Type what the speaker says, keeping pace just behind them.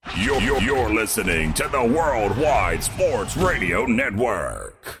You're listening to the Worldwide Sports Radio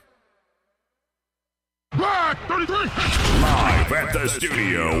Network. Black 33. Live at the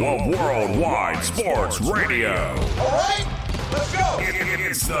studio of Worldwide Sports Radio. All right, let's go.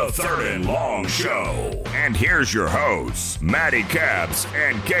 It's the Third and Long Show. And here's your hosts, Matty Caps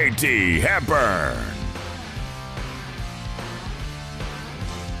and KT Hepburn.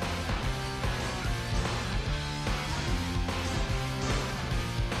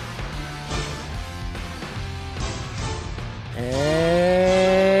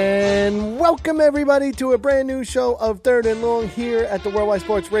 And welcome everybody to a brand new show of Third and Long here at the Worldwide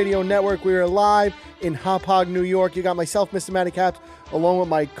Sports Radio Network. We are live in Hauppauge, New York. You got myself, Mr. Matty Caps, along with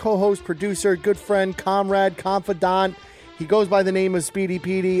my co-host, producer, good friend, comrade, confidant. He goes by the name of Speedy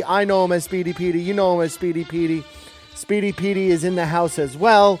Petey. I know him as Speedy Petey. You know him as Speedy Petey. Speedy Petey is in the house as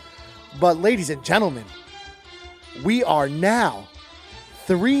well. But ladies and gentlemen, we are now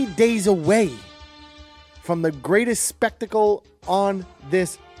 3 days away from the greatest spectacle on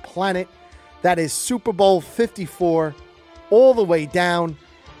this planet. That is Super Bowl 54, all the way down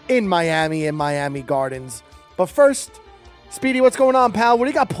in Miami Gardens. But first, Speedy, what's going on, pal? What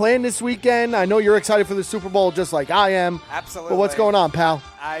do you got planned this weekend? I know you're excited for the Super Bowl just like I am. Absolutely. But what's going on, pal?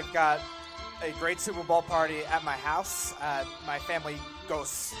 I've got a great Super Bowl party at my house. My family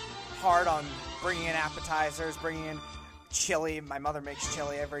goes hard on bringing in appetizers, bringing in chili. My mother makes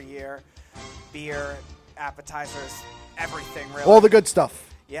chili every year. Beer, appetizers, everything really. All the good stuff.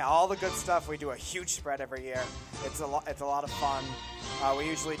 Yeah, all the good stuff. We do a huge spread every year. It's a lot of fun. We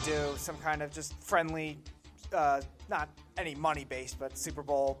usually do some kind of just friendly, not any money based, but Super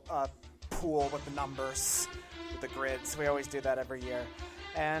Bowl pool with the numbers, with the grids. We always do that every year,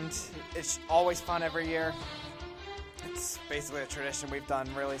 and it's always fun every year. It's basically a tradition we've done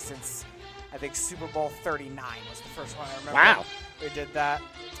really since I think Super Bowl 39 was the first one I remember. Wow. We did that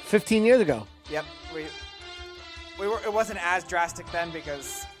 15 years ago. Yep, it wasn't as drastic then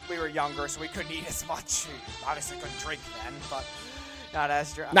because we were younger, so we couldn't eat as much. We obviously couldn't drink then, but not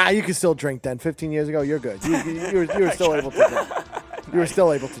as drastic. Nah, you can still drink then. 15 years ago, you're good. You were still able to drink. You were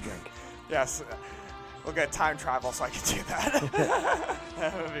still able to drink. Yes, we'll get time travel so I can do that.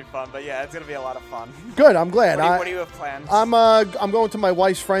 That would be fun, but yeah, it's gonna be a lot of fun. Good, I'm glad. What do you have planned? I'm going to my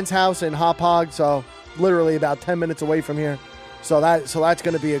wife's friend's house in Hauppauge, so literally about 10 minutes away from here. So that's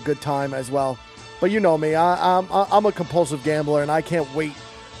going to be a good time as well. But you know me, I'm a compulsive gambler, and I can't wait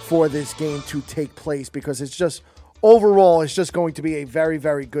for this game to take place because it's just overall it's just going to be a very,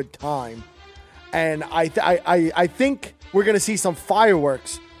 very good time. And I think we're going to see some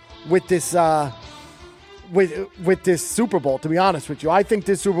fireworks with this with this Super Bowl. To be honest with you, I think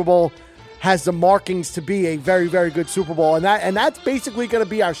this Super Bowl has the markings to be a very, very good Super Bowl, and that's basically going to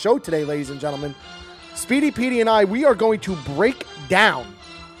be our show today, ladies and gentlemen. Speedy Petey and I, we are going to break down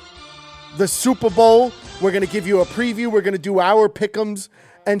the Super Bowl. We're going to give you a preview. We're going to do our pick'ems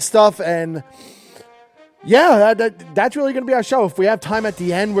and stuff. And yeah, that's really going to be our show. If we have time at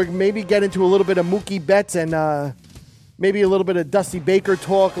the end, we're maybe get into a little bit of Mookie Betts and maybe a little bit of Dusty Baker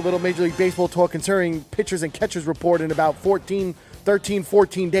talk, a little Major League Baseball talk concerning pitchers and catchers report in about 14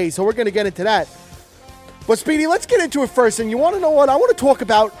 days. So we're going to get into that. But Speedy, let's get into it first. And you want to know what? I want to talk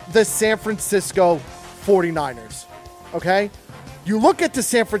about the San Francisco 49ers, okay? You look at the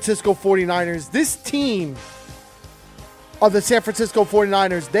San Francisco 49ers, this team of the San Francisco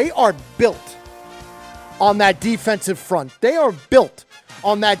 49ers, they are built on that defensive front. They are built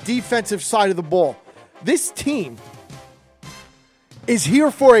on that defensive side of the ball. This team is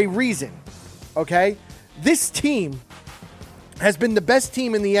here for a reason, okay? This team has been the best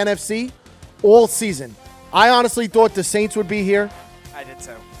team in the NFC all season. I honestly thought the Saints would be here. I did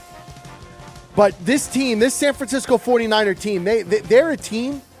too. But this team, this San Francisco 49er team, they're a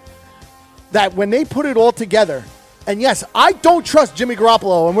team that when they put it all together, and yes, I don't trust Jimmy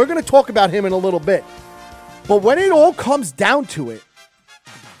Garoppolo, and we're going to talk about him in a little bit. But when it all comes down to it,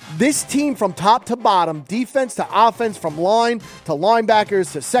 this team from top to bottom, defense to offense, from line to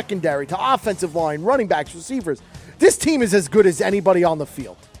linebackers to secondary to offensive line, running backs, receivers, this team is as good as anybody on the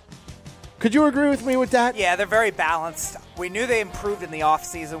field. Could you agree with me with that? Yeah, they're very balanced. We knew they improved in the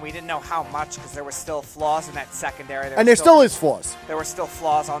offseason. We didn't know how much because there were still flaws in that secondary. There still is flaws. There were still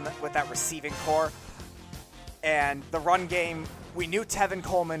flaws with that receiving core. And the run game, we knew Tevin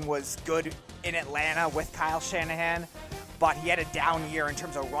Coleman was good in Atlanta with Kyle Shanahan, but he had a down year in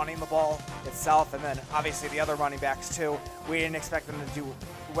terms of running the ball itself. And then obviously the other running backs too. We didn't expect them to do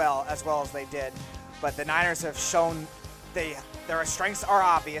well as they did. But the Niners have shown their strengths are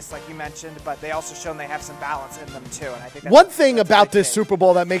obvious, like you mentioned, but they also shown they have some balance in them too. And I think one thing about this Super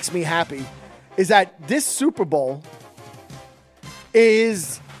Bowl that makes me happy is that this Super Bowl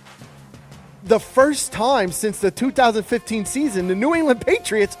is the first time since the 2015 season the New England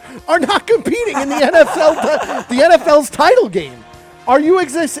Patriots are not competing in the NFL's title game. Are you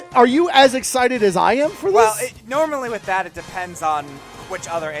as excited as I am for this? Well, normally with that, it depends on which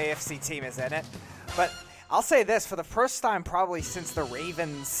other AFC team is in it. But I'll say this, for the first time probably since the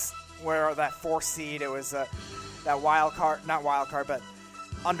Ravens were that 4 seed, it was that not wild card, but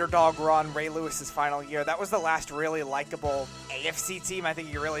underdog run, Ray Lewis's final year. That was the last really likable AFC team, I think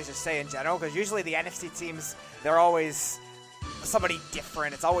you could really just say in general, because usually the NFC teams, they're always somebody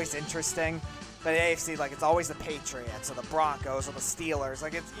different. It's always interesting. But the AFC, like, it's always the Patriots or the Broncos or the Steelers.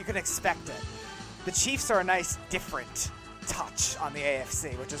 Like, you can expect it. The Chiefs are a nice, different touch on the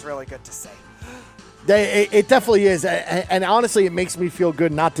AFC, which is really good to see. It definitely is. And honestly, it makes me feel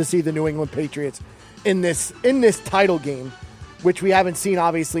good not to see the New England Patriots in this title game, which we haven't seen,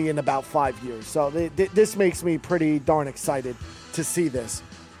 obviously, in about 5 years. So this makes me pretty darn excited to see this.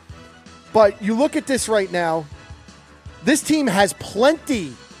 But you look at this right now, this team has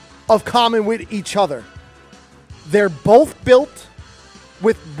plenty of common with each other. They're both built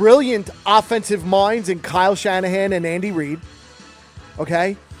with brilliant offensive minds in Kyle Shanahan and Andy Reid.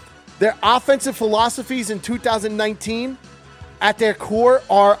 Okay? Their offensive philosophies in 2019 at their core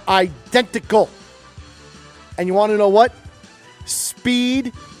are identical. And you want to know what?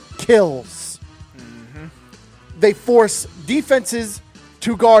 Speed kills. Mm-hmm. They force defenses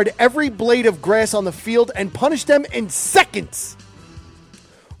to guard every blade of grass on the field and punish them in seconds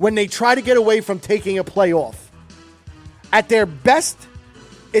when they try to get away from taking a play off. At their best,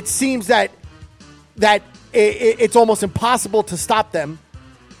 it seems that it's almost impossible to stop them.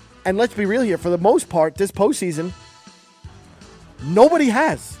 And let's be real here, for the most part, this postseason, nobody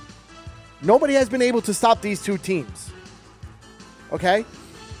has. Nobody has been able to stop these two teams. Okay?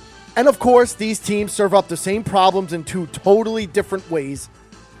 And of course, these teams serve up the same problems in two totally different ways.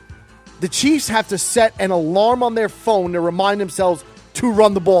 The Chiefs have to set an alarm on their phone to remind themselves to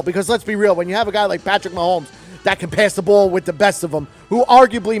run the ball. Because let's be real, when you have a guy like Patrick Mahomes that can pass the ball with the best of them, who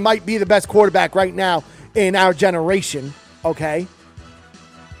arguably might be the best quarterback right now in our generation, okay,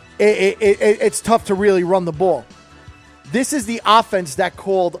 it's tough to really run the ball. This is the offense that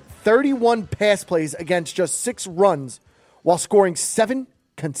called 31 pass plays against just 6 runs while scoring 7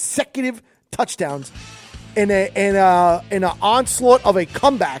 consecutive touchdowns in an onslaught of a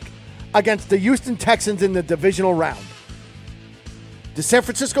comeback against the Houston Texans in the divisional round. The San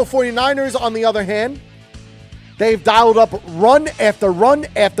Francisco 49ers, on the other hand, they've dialed up run after run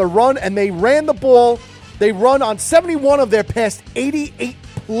after run, and they ran the ball. They run on 71 of their past 88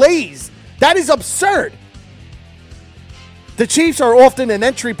 plays. That is absurd. The Chiefs are often an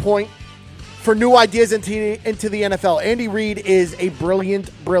entry point for new ideas into the NFL. Andy Reid is a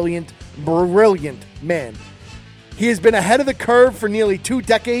brilliant man. He has been ahead of the curve for nearly 2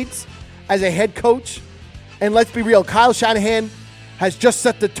 decades as a head coach. And let's be real, Kyle Shanahan has just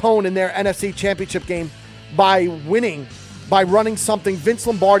set the tone in their NFC Championship game by running something Vince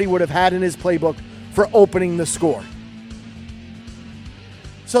Lombardi would have had in his playbook for opening the score.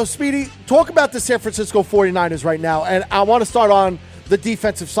 So, Speedy, talk about the San Francisco 49ers right now, and I want to start on the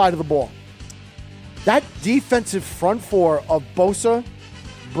defensive side of the ball. That defensive front four of Bosa,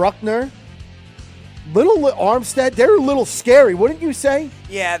 Bruckner, little Armstead, they're a little scary, wouldn't you say?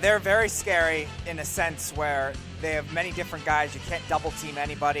 Yeah, they're very scary in a sense where they have many different guys. You can't double team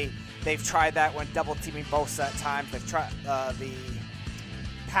anybody. They've tried that when double teaming Bosa at times. They've tried the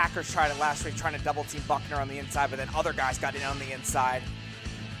Packers tried it last week, trying to double team Buckner on the inside, but then other guys got in on the inside.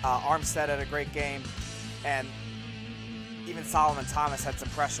 Armstead had a great game, and even Solomon Thomas had some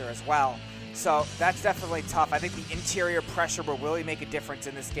pressure as well. So that's definitely tough. I think the interior pressure will really make a difference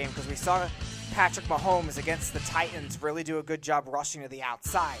in this game because we saw Patrick Mahomes against the Titans really do a good job rushing to the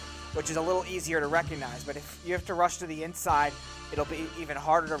outside, which is a little easier to recognize. But if you have to rush to the inside, it'll be even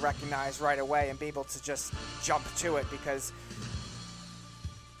harder to recognize right away and be able to just jump to it because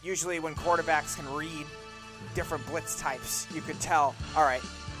usually when quarterbacks can read different blitz types, you could tell, all right,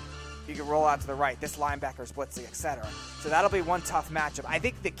 you can roll out to the right, this linebacker's blitzing, etc. So that'll be one tough matchup. I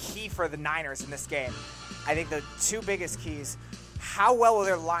think the key for the Niners in this game, I think the 2 biggest keys, how well will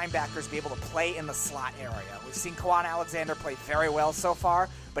their linebackers be able to play in the slot area? We've seen Kwon Alexander play very well so far,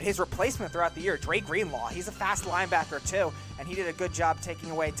 but his replacement throughout the year, Dre Greenlaw, he's a fast linebacker too, and he did a good job taking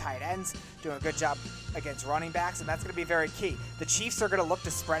away tight ends, doing a good job against running backs, and that's going to be very key. The Chiefs are going to look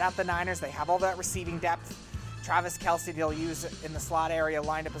to spread out the Niners. They have all that receiving depth. Travis Kelce, they'll use in the slot area,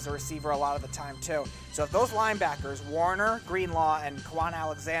 lined up as a receiver a lot of the time too. So if those linebackers, Warner, Greenlaw, and Kwon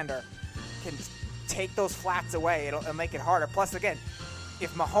Alexander, can take those flats away, it'll make it harder. Plus, again,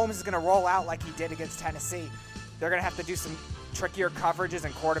 if Mahomes is going to roll out like he did against Tennessee, they're going to have to do some trickier coverages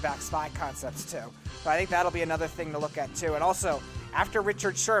and quarterback spy concepts too. So I think that'll be another thing to look at too. And also, after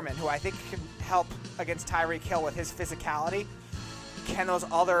Richard Sherman, who I think can help against Tyreek Hill with his physicality, can those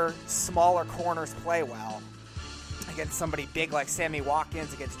other smaller corners play well against somebody big like Sammy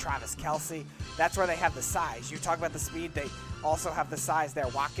Watkins, against Travis Kelce? That's where they have the size. You talk about the speed, they also have the size there.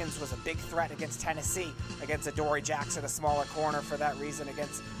 Watkins was a big threat against Tennessee, against Adoree Jackson, a smaller corner for that reason,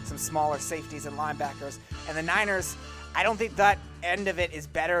 against some smaller safeties and linebackers. And the Niners, I don't think that end of it is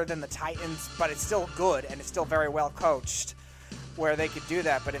better than the Titans, but it's still good and it's still very well coached where they could do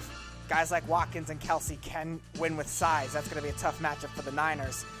that. But if guys like Watkins and Kelce can win with size, that's going to be a tough matchup for the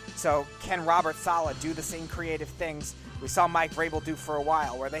Niners. So can Robert Saleh do the same creative things we saw Mike Vrabel do for a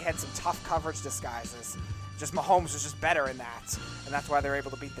while, where they had some tough coverage disguises? Just Mahomes was just better in that, and that's why they're able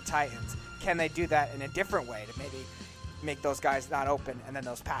to beat the Titans. Can they do that in a different way to maybe make those guys not open, and then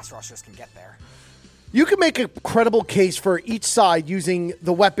those pass rushers can get there? You can make a credible case for each side using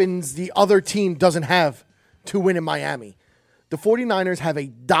the weapons the other team doesn't have to win in Miami. The 49ers have a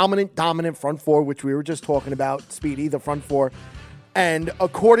dominant front four, which we were just talking about, Speedy, the front four. And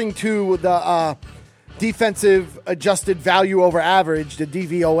according to the defensive adjusted value over average, the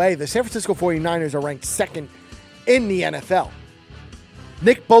DVOA, the San Francisco 49ers are ranked second in the NFL.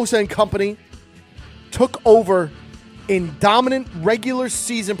 Nick Bosa and company took over in dominant regular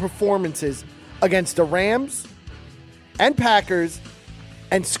season performances against the Rams and Packers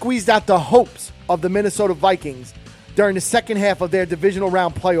and squeezed out the hopes of the Minnesota Vikings during the second half of their divisional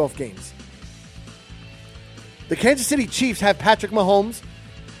round playoff games. The Kansas City Chiefs have Patrick Mahomes,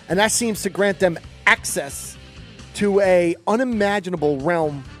 and that seems to grant them access to a unimaginable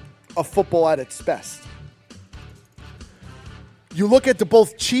realm of football at its best. You look at the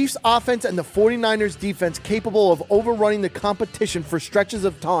both Chiefs offense and the 49ers defense capable of overrunning the competition for stretches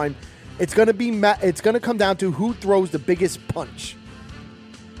of time. It's going to come down to who throws the biggest punch.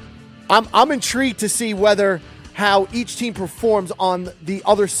 I'm intrigued to see how each team performs on the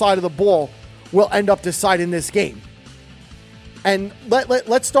other side of the ball will end up deciding this game. And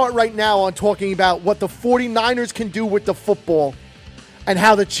let's start right now on talking about what the 49ers can do with the football and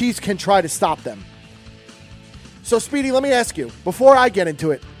how the Chiefs can try to stop them. So, Speedy, let me ask you, before I get into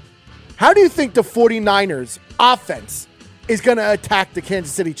it, how do you think the 49ers offense is going to attack the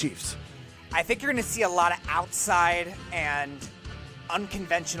Kansas City Chiefs? I think you're going to see a lot of outside and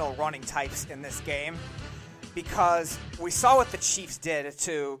unconventional running types in this game, because we saw what the Chiefs did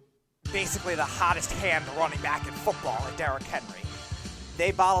to basically the hottest hand running back in football, Derrick Henry.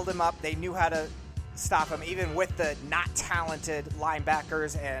 They bottled him up. They knew how to stop him, even with the not talented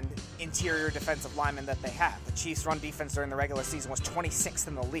linebackers and interior defensive linemen that they have. The Chiefs' run defense during the regular season was 26th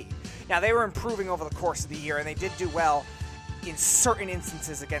in the league. Now, they were improving over the course of the year, and they did do well in certain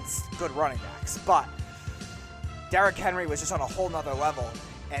instances against good running backs. But Derrick Henry was just on a whole nother level,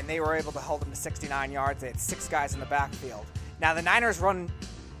 and they were able to hold him to 69 yards. They had 6 guys in the backfield. Now, the Niners' run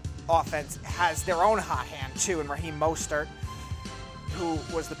offense has their own hot hand, too, in Raheem Mostert, who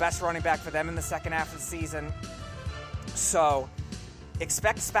was the best running back for them in the second half of the season. So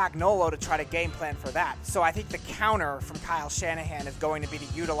expect Spagnuolo to try to game plan for that. So I think the counter from Kyle Shanahan is going to be to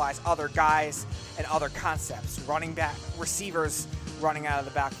utilize other guys and other concepts. Running back, receivers running out of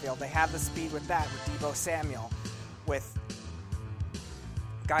the backfield. They have the speed with that, with Deebo Samuel, with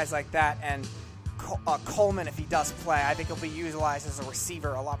guys like that. And Coleman, if he does play, I think he'll be utilized as a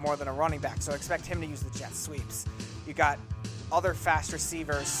receiver a lot more than a running back. So expect him to use the jet sweeps. You got other fast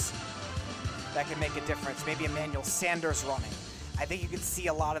receivers that can make a difference. Maybe Emmanuel Sanders running. I think you could see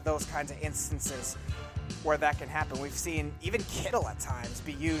a lot of those kinds of instances where that can happen. We've seen even Kittle at times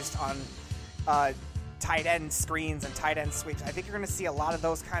be used on tight end screens and tight end sweeps. I think you're going to see a lot of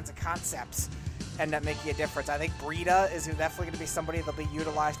those kinds of concepts end up making a difference. I think Breida is definitely going to be somebody that'll be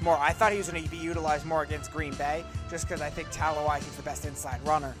utilized more. I thought he was going to be utilized more against Green Bay just because I think talent-wise he's the best inside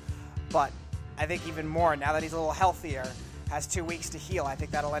runner. But I think even more, now that he's a little healthier, has 2 weeks to heal, I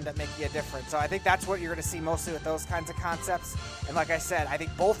think that'll end up making a difference. So I think that's what you're going to see mostly with those kinds of concepts. And like I said, I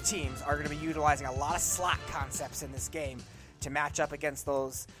think both teams are going to be utilizing a lot of slot concepts in this game to match up against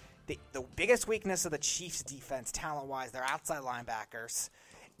those. The biggest weakness of the Chiefs' defense, talent-wise, they're outside linebackers.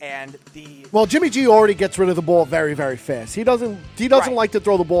 And well, Jimmy G already gets rid of the ball very, very fast. He doesn't right. like to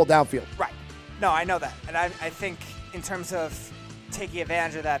throw the ball downfield. Right. No, I know that. And I think in terms of taking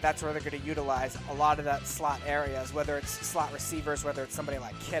advantage of that, that's where they're going to utilize a lot of that slot areas, whether it's slot receivers, whether it's somebody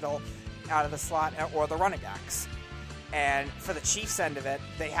like Kittle out of the slot, or the running backs. And for the Chiefs end of it,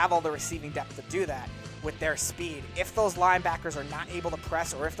 they have all the receiving depth to do that with their speed. If those linebackers are not able to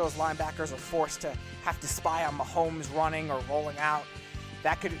press, or if those linebackers are forced to have to spy on Mahomes running or rolling out,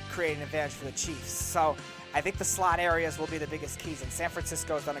 that could create an advantage for the Chiefs. So I think the slot areas will be the biggest keys, and San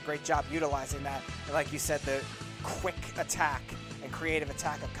Francisco has done a great job utilizing that. And like you said, the quick attack and creative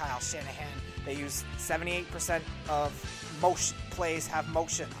attack of Kyle Shanahan. They use 78% of motion plays have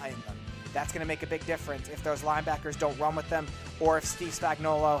motion in them. That's going to make a big difference if those linebackers don't run with them, or if Steve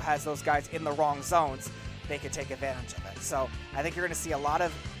Spagnuolo has those guys in the wrong zones, they can take advantage of it. So I think you're going to see a lot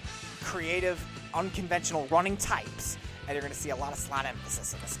of creative, unconventional running types, and you're going to see a lot of slot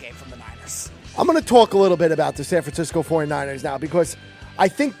emphasis in this game from the Niners. I'm going to talk a little bit about the San Francisco 49ers now, because I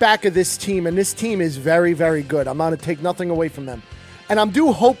think back of this team, and this team is very, very good. I'm going to take nothing away from them. And I'm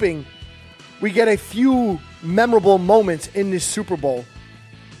hoping we get a few memorable moments in this Super Bowl.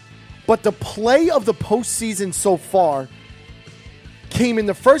 But the play of the postseason so far came in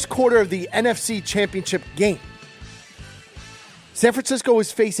the first quarter of the NFC Championship game. San Francisco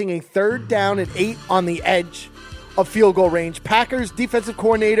was facing a 3rd down and 8 on the edge of field goal range. Packers defensive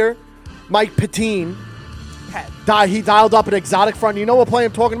coordinator Mike Pettine, he dialed up an exotic front. You know what play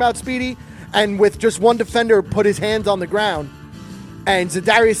I'm talking about, Speedy? And with just one defender put his hands on the ground, and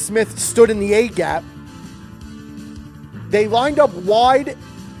Zadarius Smith stood in the A-gap. They lined up a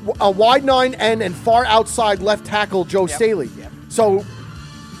wide 9 end and far outside left tackle Joe Staley. Yep. So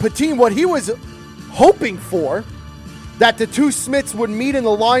Pettine, what he was hoping for, that the two Smiths would meet in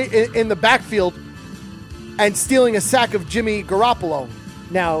the line in the backfield and stealing a sack of Jimmy Garoppolo.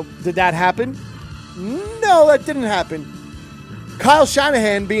 Now, did that happen? No, that didn't happen. Kyle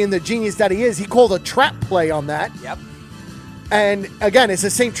Shanahan, being the genius that he is, he called a trap play on that. Yep. And again, it's the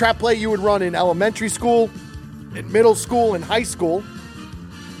same trap play you would run in elementary school, in middle school, and high school.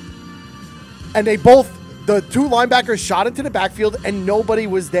 And the two linebackers shot into the backfield, and nobody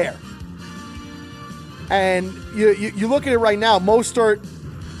was there. And you look at it right now, Mostert,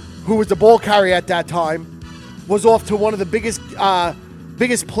 who was the ball carrier at that time, was off to one of the biggest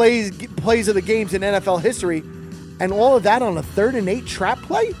plays of the games in NFL history, and all of that on a 3rd and 8 trap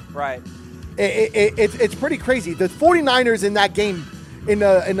play? Right. It's pretty crazy. The 49ers in that game, in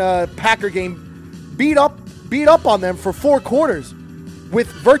the Packer game, beat up on them for 4 quarters with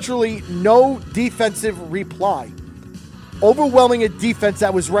virtually no defensive reply. Overwhelming a defense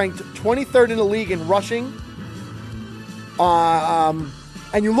that was ranked 23rd in the league in rushing. And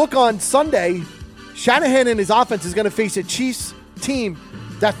you look on Sunday, Shanahan and his offense is going to face a Chiefs team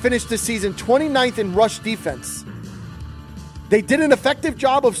that finished this season 29th in rush defense. They did an effective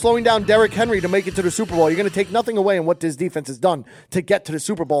job of slowing down Derrick Henry to make it to the Super Bowl. You're going to take nothing away in what this defense has done to get to the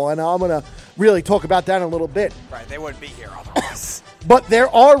Super Bowl, and I'm going to really talk about that in a little bit. Right, they wouldn't be here otherwise. But there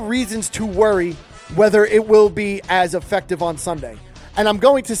are reasons to worry whether it will be as effective on Sunday. And I'm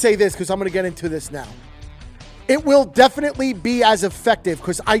going to say this because I'm going to get into this now. It will definitely be as effective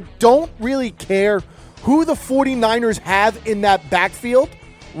because I don't really care who the 49ers have in that backfield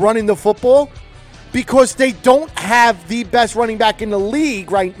running the football, because they don't have the best running back in the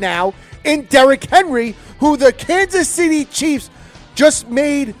league right now in Derrick Henry, who the Kansas City Chiefs just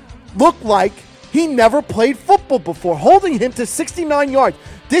made look like he never played football before, holding him to 69 yards.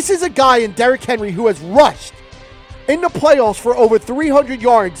 This is a guy in Derrick Henry who has rushed in the playoffs for over 300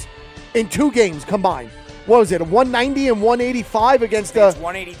 yards in 2 games combined. What was it, a 190 and 185 against the... It's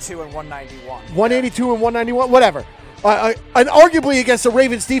 182 and 191. 182 and 191, whatever. And arguably against the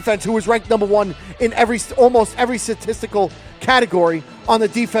Ravens defense, who was ranked number 1 in almost every statistical category on the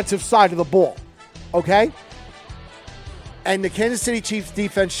defensive side of the ball. Okay? And the Kansas City Chiefs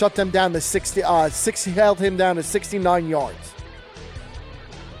defense shut them down to held him down to 69 yards.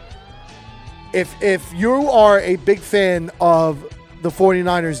 If you are a big fan of the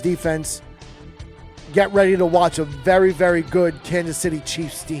 49ers defense, get ready to watch a very, very good Kansas City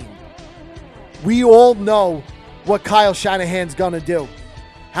Chiefs team. We all know what Kyle Shanahan's going to do,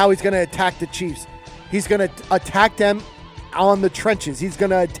 how he's going to attack the Chiefs. He's going to attack them on the trenches. He's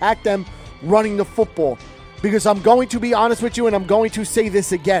going to attack them running the football. Because I'm going to be honest with you, and I'm going to say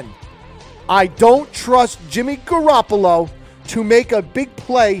this again. I don't trust Jimmy Garoppolo to make a big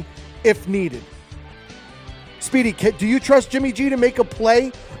play if needed. Speedy, do you trust Jimmy G to make a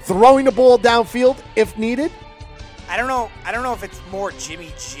play throwing the ball downfield if needed? I don't know if it's more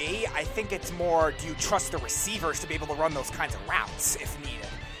Jimmy G. I think it's more, do you trust the receivers to be able to run those kinds of routes if needed?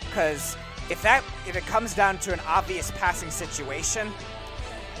 Because if it comes down to an obvious passing situation,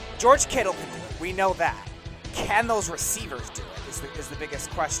 George Kittle can do it. We know that. Can those receivers do it is the biggest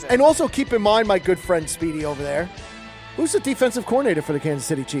question. And also keep in mind, my good friend Speedy over there, who's the defensive coordinator for the Kansas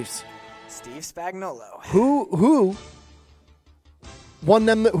City Chiefs? Steve Spagnuolo. Who won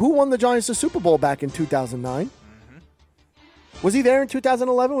the Giants the Super Bowl back in 2009? Was he there in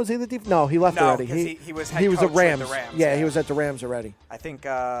 2011? Was he the No, he left already. He was head he was coach at Rams. with the Rams. Yeah, he was at the Rams already. I think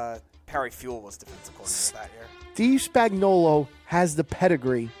Perry Fuel was defensive coordinator that year. Steve Spagnuolo has the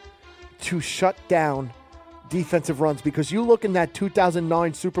pedigree to shut down defensive runs, because you look in that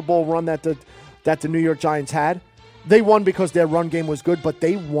 2009 Super Bowl run that the New York Giants had, they won because their run game was good, but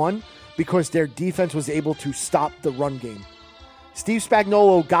they won because their defense was able to stop the run game. Steve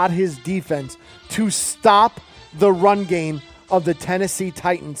Spagnuolo got his defense to stop the run game of the Tennessee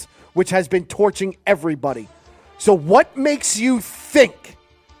Titans, which has been torching everybody. So what makes you think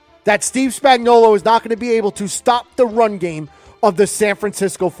that Steve Spagnuolo is not going to be able to stop the run game of the San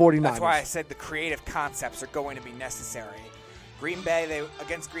Francisco 49ers? That's why I said the creative concepts are going to be necessary.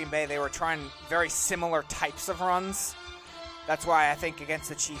 Against Green Bay, they were trying very similar types of runs. That's why I think against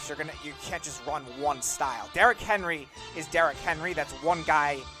the Chiefs, you can't just run one style. Derrick Henry is Derrick Henry. That's one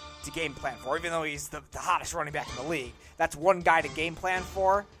guy to game plan for, even though he's the hottest running back in the league. That's one guy to game plan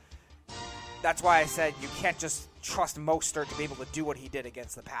for. That's why I said you can't just trust Mostert to be able to do what he did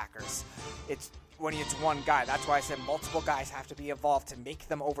against the Packers. It's when it's one guy. That's why I said multiple guys have to be involved to make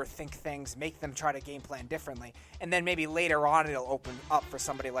them overthink things, make them try to game plan differently, and then maybe later on it'll open up for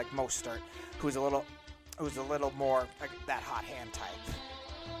somebody like Mostert, who's a little more like that hot hand type.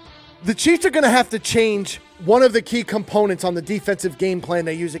 The Chiefs are going to have to change one of the key components on the defensive game plan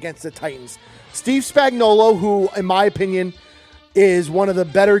they use against the Titans. Steve Spagnuolo, who, in my opinion, is one of the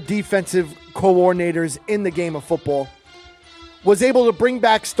better defensive coordinators in the game of football, was able to bring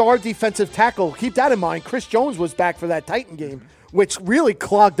back star defensive tackle. Keep that in mind. Chris Jones was back for that Titan game, which really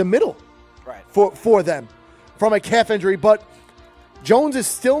clogged the middle for them from a calf injury. But Jones is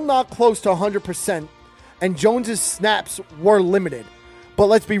still not close to 100%, and Jones's snaps were limited. But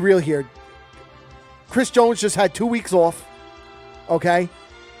let's be real here. Chris Jones just had 2 weeks off, okay?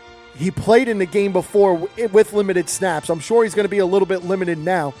 He played in the game before with limited snaps. I'm sure he's going to be a little bit limited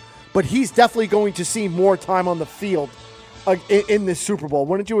now, but he's definitely going to see more time on the field in this Super Bowl.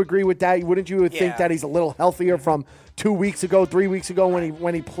 Wouldn't you agree with that? Wouldn't you think that he's a little healthier from 2 weeks ago, 3 weeks ago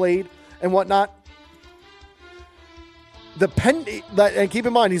when he played and whatnot? And keep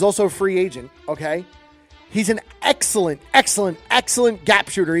in mind, he's also a free agent, okay? He's an excellent gap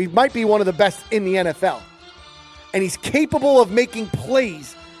shooter. He might be one of the best in the NFL. And he's capable of making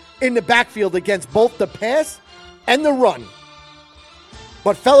plays in the backfield against both the pass and the run.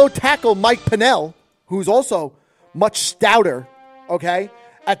 But fellow tackle Mike Pennell, who's also much stouter, okay,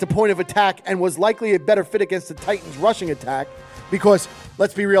 at the point of attack and was likely a better fit against the Titans' rushing attack because,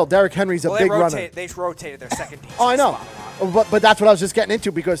 let's be real, Derrick Henry's a big runner. They rotated their second team. Oh, I know. But that's what I was just getting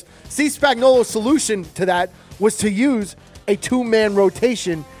into, because Steve Spagnuolo's solution to that was to use a two-man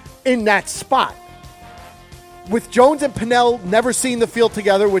rotation in that spot. With Jones and Pennell never seeing the field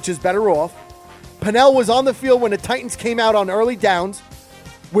together, which is better off, Pennell was on the field when the Titans came out on early downs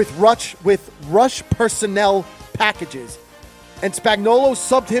with rush personnel packages. And Spagnuolo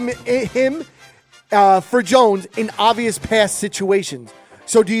subbed him for Jones in obvious pass situations.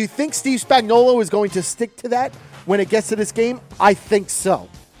 So do you think Steve Spagnuolo is going to stick to that when it gets to this game? I think so.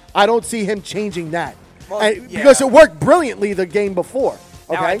 I don't see him changing that. Because it worked brilliantly the game before.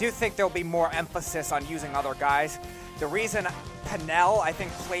 Okay? Now, I do think there'll be more emphasis on using other guys. The reason Pennell, I think,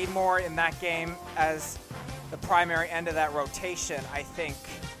 played more in that game as the primary end of that rotation, I think,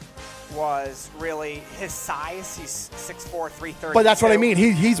 was really his size. He's 6'4", 330. But that's what I mean.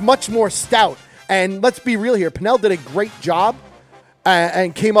 He's much more stout. And let's be real here. Pennell did a great job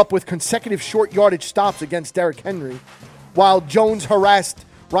and came up with consecutive short yardage stops against Derrick Henry, while Jones harassed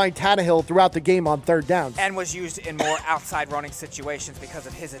Ryan Tannehill throughout the game on third downs. And was used in more outside running situations because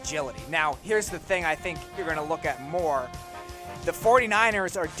of his agility. Now, here's the thing I think you're going to look at more. The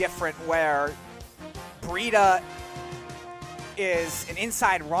 49ers are different, where Breida is an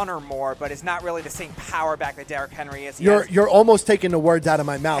inside runner more, but is not really the same power back that Derrick Henry is. You're almost taking the words out of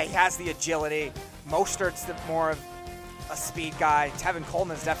my mouth. He has the agility. Mostert's more of a speed guy. Tevin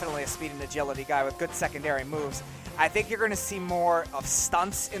Coleman's definitely a speed and agility guy with good secondary moves. I think you're going to see more of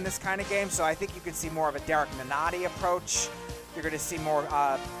stunts in this kind of game, so I think you can see more of a Derek Minotti approach. You're going to see more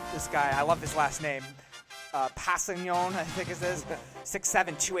this guy, I love his last name, Passignon, I think it is,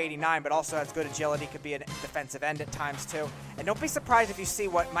 6'7", 289, but also has good agility, could be a defensive end at times too. And don't be surprised if you see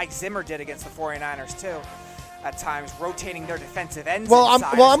what Mike Zimmer did against the 49ers too, at times, rotating their defensive ends. Well,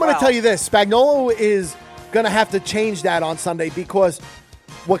 I'm going to tell you this. Spagnuolo is going to have to change that on Sunday, because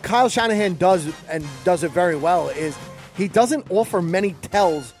what Kyle Shanahan does, and does it very well, is he doesn't offer many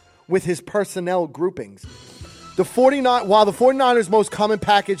tells with his personnel groupings. While the 49ers' most common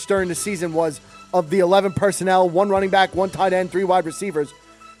package during the season was of the 11 personnel, 1 running back, 1 tight end, 3 wide receivers,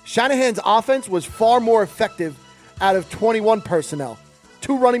 Shanahan's offense was far more effective out of 21 personnel.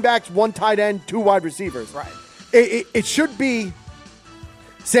 2 running backs, 1 tight end, 2 wide receivers. Right. It should be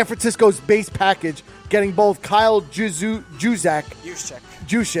San Francisco's base package, getting both Kyle Juszczyk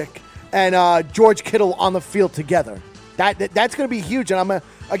and George Kittle on the field together. That's going to be huge. And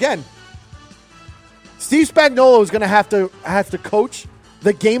again, Steve Spagnuolo is going to have to coach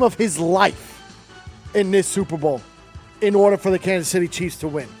the game of his life in this Super Bowl in order for the Kansas City Chiefs to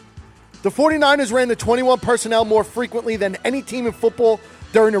win. The 49ers ran the 21 personnel more frequently than any team in football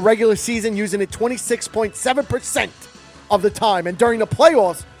during the regular season, using it 26.7% of the time. And during the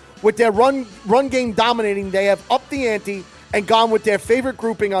playoffs, with their run game dominating, they have upped the ante and gone with their favorite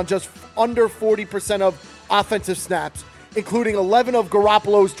grouping on just under 40% of offensive snaps, including 11 of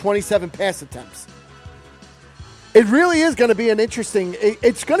Garoppolo's 27 pass attempts. It really is going to be an interesting,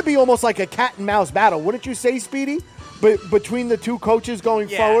 it's going to be almost like a cat and mouse battle. Wouldn't you say, Speedy? But between the two coaches going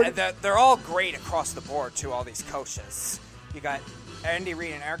forward? Yeah, they're all great across the board, too, all these coaches. You got Andy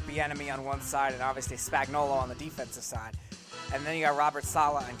Reid and Eric Bieniemy on one side, and obviously Spagnuolo on the defensive side. And then you got Robert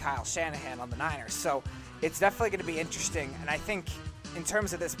Saleh and Kyle Shanahan on the Niners. So it's definitely going to be interesting. And I think in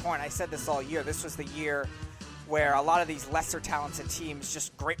terms of this point, I said this all year, this was the year where a lot of these lesser talented teams,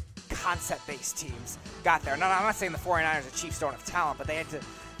 just great concept-based teams, got there. No, I'm not saying the 49ers and Chiefs don't have talent, but they had to,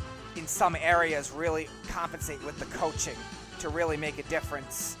 in some areas, really compensate with the coaching to really make a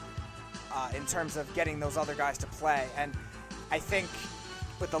difference in terms of getting those other guys to play. And I think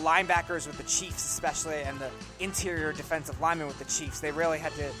with the linebackers, with the Chiefs especially, and the interior defensive linemen with the Chiefs, they really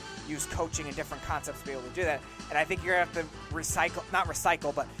had to use coaching and different concepts to be able to do that. And I think you're going to have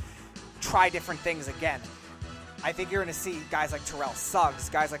to but try different things again. I think you're going to see guys like Terrell Suggs,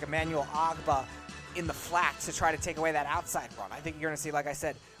 guys like Emmanuel Ogbah in the flats to try to take away that outside run. I think you're going to see, like I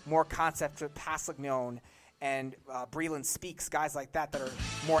said, more concept with Paslignon and Breeland Speaks, guys like that are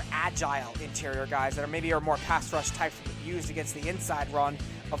more agile interior guys that are more pass rush types used against the inside run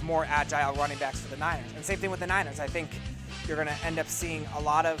of more agile running backs for the Niners. And same thing with the Niners. I think you're going to end up seeing a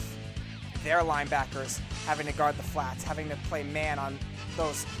lot of their linebackers having to guard the flats, having to play man on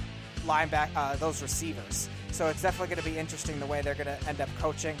those those receivers. So it's definitely going to be interesting the way they're going to end up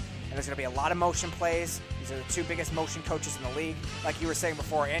coaching. And there's going to be a lot of motion plays. These are the two biggest motion coaches in the league. Like you were saying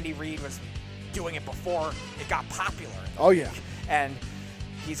before, Andy Reid was doing it before it got popular. Oh, yeah. And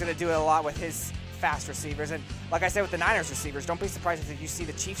he's going to do it a lot with his fast receivers. And like I said with the Niners receivers, don't be surprised if you see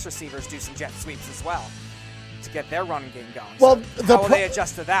the Chiefs receivers do some jet sweeps as well to get their running game going. Well, so how will they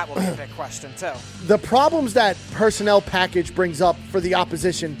adjust to that will be a big question, too. The problems that personnel package brings up for the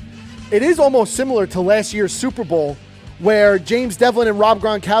opposition, it is almost similar to last year's Super Bowl where James Devlin and Rob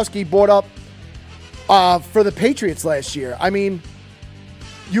Gronkowski brought up for the Patriots last year. I mean,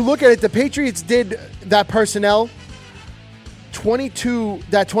 you look at it, the Patriots did that personnel, 22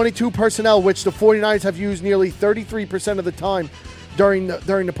 personnel, which the 49ers have used nearly 33% of the time during the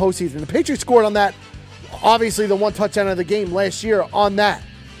postseason. The Patriots scored on that, obviously the one touchdown of the game last year on that.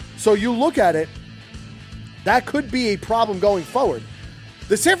 So you look at it, that could be a problem going forward.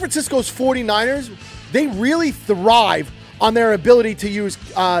 The San Francisco's 49ers, they really thrive on their ability to use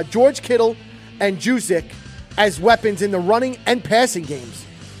George Kittle and Juszczyk as weapons in the running and passing games.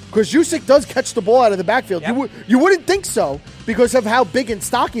 Because Juszczyk does catch the ball out of the backfield. Yep. You wouldn't think so because of how big and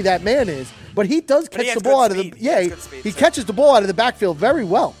stocky that man is. But he does catch the ball out of the he catches the ball out of the backfield very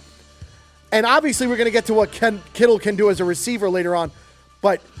well. And obviously we're going to get to what Kittle can do as a receiver later on.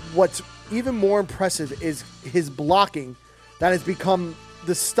 But what's even more impressive is his blocking that has become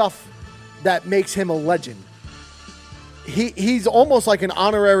the stuff that makes him a legend. He's almost like an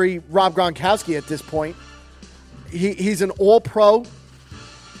honorary Rob Gronkowski at this point. He's an all-pro.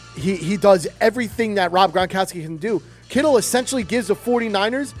 He does everything that Rob Gronkowski can do. Kittle essentially gives the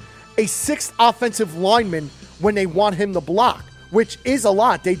 49ers a sixth offensive lineman when they want him to block, which is a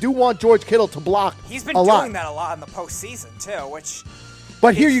lot. They do want George Kittle to block. He's been doing that a lot in the postseason too, which.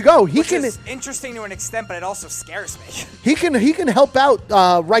 But here you go. He is interesting to an extent, but it also scares me. He can help out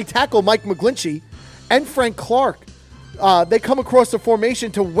right tackle Mike McGlinchey and Frank Clark. They come across the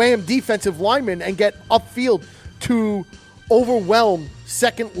formation to wham defensive linemen and get upfield to overwhelm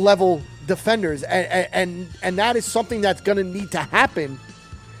second-level defenders. And that is something that's going to need to happen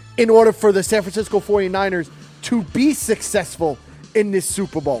in order for the San Francisco 49ers to be successful in this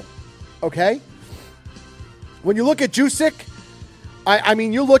Super Bowl. Okay? When you look at Juszczyk, I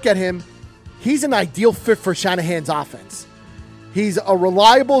mean, you look at him, he's an ideal fit for Shanahan's offense. He's a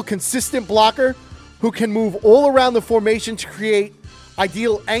reliable, consistent blocker who can move all around the formation to create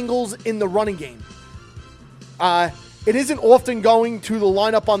ideal angles in the running game. It isn't often going to the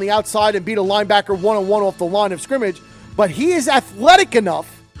lineup on the outside and beat a linebacker one-on-one off the line of scrimmage, but he is athletic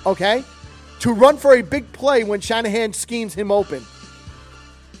enough, okay, to run for a big play when Shanahan schemes him open.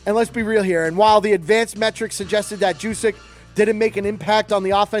 And let's be real here. And while the advanced metrics suggested that Juszczyk didn't make an impact on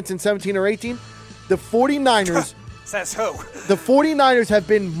the offense in 17 or 18. The 49ers... Says who? The 49ers have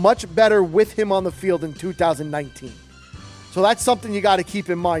been much better with him on the field in 2019. So that's something you got to keep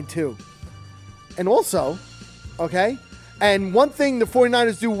in mind, too. And also, okay, and one thing the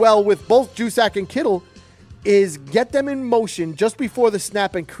 49ers do well with both Juszczyk and Kittle is get them in motion just before the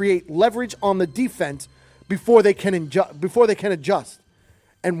snap and create leverage on the defense before they can adjust.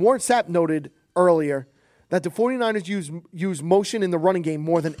 And Warren Sapp noted earlier that the 49ers use motion in the running game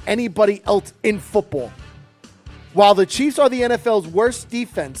more than anybody else in football. While the Chiefs are the NFL's worst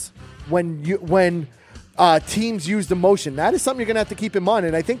defense when teams use the motion, that is something you're going to have to keep in mind.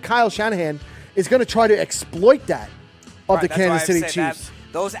 And I think Kyle Shanahan is going to try to exploit that of the Kansas City Chiefs.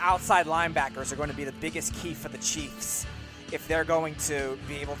 Those outside linebackers are going to be the biggest key for the Chiefs if they're going to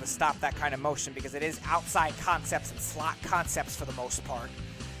be able to stop that kind of motion, because it is outside concepts and slot concepts for the most part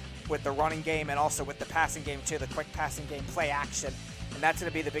with the running game and also with the passing game too, the quick passing game, play action. And that's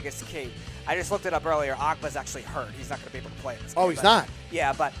going to be the biggest key. I just looked it up earlier. Ogba's actually hurt. He's not going to be able to play this game. Oh, he's not?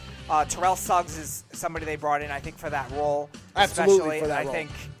 Yeah, but Terrell Suggs is somebody they brought in, I think, for that role. Absolutely for that role. I think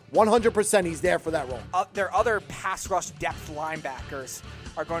 100% he's there for that role. Their other pass rush depth linebackers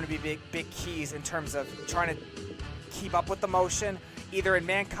are going to be big keys in terms of trying to keep up with the motion, either in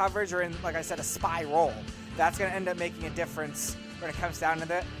man coverage or in, like I said, a spy role. That's going to end up making a difference when it comes down to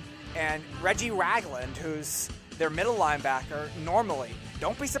that. And Reggie Ragland, who's their middle linebacker, normally,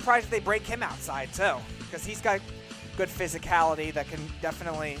 don't be surprised if they break him outside too, because he's got good physicality that can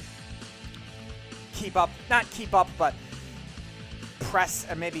definitely but press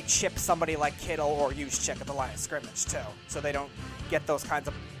and maybe chip somebody like Kittle or Juszczyk at the line of scrimmage too, so they don't get those kinds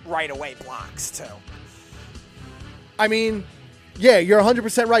of right away blocks too. I mean, yeah, you're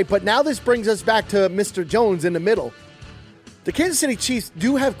 100% right, but now this brings us back to Mr. Jones in the middle. The Kansas City Chiefs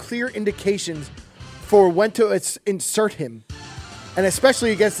do have clear indications for when to insert him, and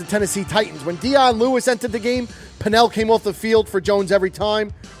especially against the Tennessee Titans. When Dion Lewis entered the game, Pennell came off the field for Jones every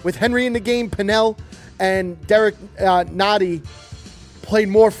time. With Henry in the game, Pennell and Derek Nadi played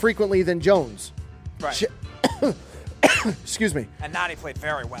more frequently than Jones. Right. Excuse me. And Nadi played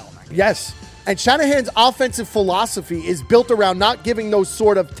very well in that game. Yes. And Shanahan's offensive philosophy is built around not giving those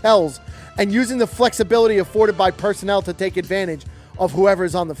sort of tells and using the flexibility afforded by personnel to take advantage of whoever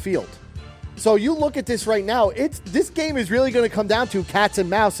is on the field. So you look at this right now, this game is really going to come down to cats and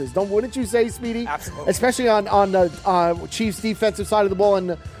mouses. Wouldn't you say, Speedy? Absolutely. Especially on the Chiefs' defensive side of the ball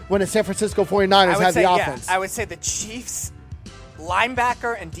and when the San Francisco 49ers have the offense. Yeah, I would say the Chiefs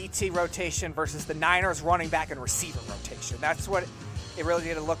linebacker and DT rotation versus the Niners running back and receiver rotation. That's what it really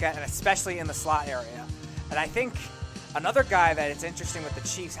need to look at, and especially in the slot area. And I think another guy that it's interesting with the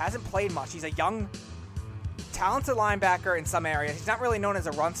Chiefs hasn't played much. He's a young, talented linebacker in some areas. He's not really known as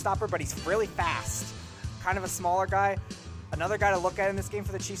a run stopper, but he's really fast. Kind of a smaller guy. Another guy to look at in this game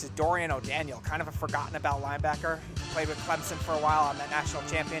for the Chiefs is Dorian O'Daniel, kind of a forgotten about linebacker. He played with Clemson for a while on that national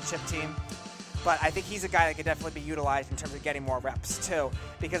championship team. But I think he's a guy that could definitely be utilized in terms of getting more reps, too.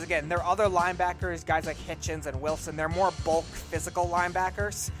 Because, again, there are other linebackers, guys like Hitchens and Wilson. They're more bulk, physical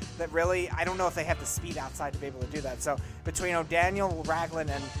linebackers that really, I don't know if they have the speed outside to be able to do that. So between O'Daniel,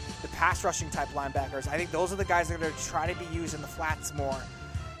 Ragland, and the pass-rushing type linebackers, I think those are the guys that are going to try to be used in the flats more.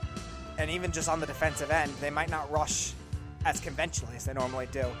 And even just on the defensive end, they might not rush as conventionally as they normally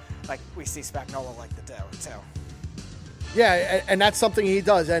do, like we see Spagnuolo like to do, too. Yeah, and that's something he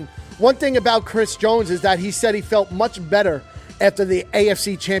does. And one thing about Chris Jones is that he said he felt much better after the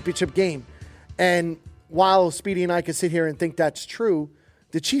AFC Championship game. And while Speedy and I can sit here and think that's true,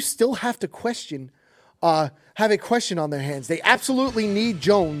 the Chiefs still have to have a question on their hands. They absolutely need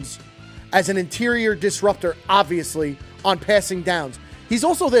Jones as an interior disruptor, obviously, on passing downs. He's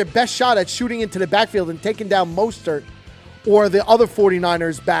also their best shot at shooting into the backfield and taking down Mostert or the other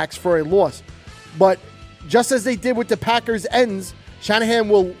 49ers backs for a loss. But just as they did with the Packers ends, Shanahan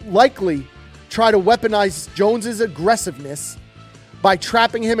will likely try to weaponize Jones's aggressiveness by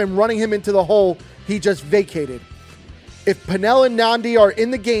trapping him and running him into the hole he just vacated. If Pennell and Nandi are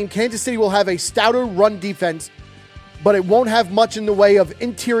in the game, Kansas City will have a stouter run defense, but it won't have much in the way of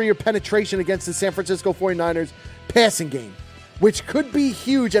interior penetration against the San Francisco 49ers passing game, which could be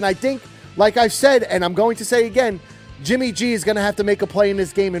huge. And I think, like I've said, and I'm going to say again, Jimmy G is going to have to make a play in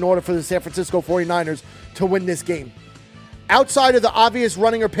this game in order for the San Francisco 49ers to win this game. Outside of the obvious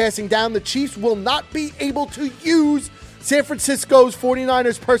running or passing down, the Chiefs will not be able to use San Francisco's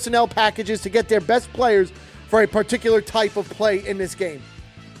 49ers personnel packages to get their best players for a particular type of play in this game.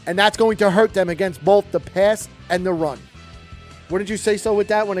 And that's going to hurt them against both the pass and the run. Wouldn't you say so with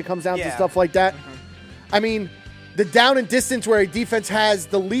that when it comes down to stuff like that? Mm-hmm. I mean, the down and distance where a defense has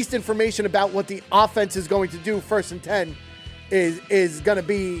the least information about what the offense is going to do, 1st and 10, is going to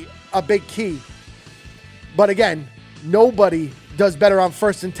be a big key. But again, nobody does better on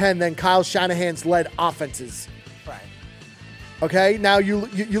 1st and 10 than Kyle Shanahan's led offenses. Right. Okay, now you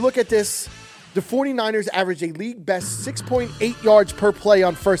look at this. The 49ers averaged a league best 6.8 yards per play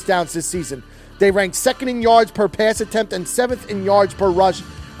on first downs this season. They ranked 2nd in yards per pass attempt and 7th in yards per rush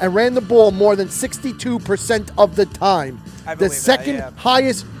and ran the ball more than 62% of the time. The second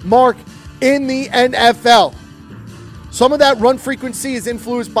highest mark in the NFL. Some of that run frequency is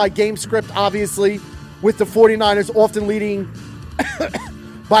influenced by game script, obviously, with the 49ers often leading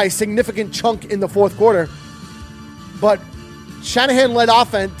by a significant chunk in the fourth quarter. But Shanahan-led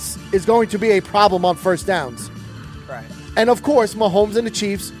offense is going to be a problem on first downs. Right. And, of course, Mahomes and the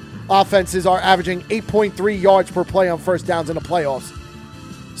Chiefs' offenses are averaging 8.3 yards per play on first downs in the playoffs.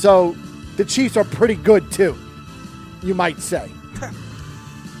 So the Chiefs are pretty good, too, you might say.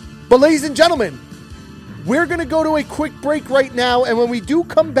 But, ladies and gentlemen, we're going to go to a quick break right now. And when we do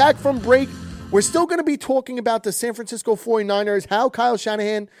come back from break, we're still going to be talking about the San Francisco 49ers, how Kyle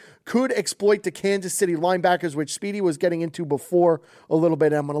Shanahan could exploit the Kansas City linebackers, which Speedy was getting into before a little bit.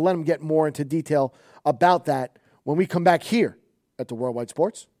 And I'm going to let him get more into detail about that when we come back here at the Worldwide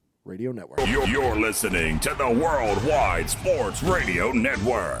Sports Radio Network. You're listening to the Worldwide Sports Radio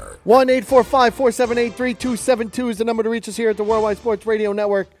Network. 1-845-478-3272 is the number to reach us here at the Worldwide Sports Radio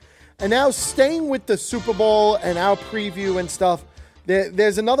Network. And now staying with the Super Bowl and our preview and stuff,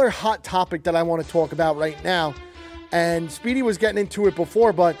 there's another hot topic that I want to talk about right now. And Speedy was getting into it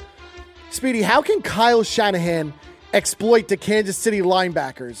before, but Speedy, how can Kyle Shanahan exploit the Kansas City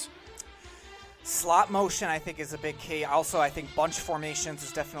linebackers? Slot motion, I think, is a big key. Also, I think bunch formations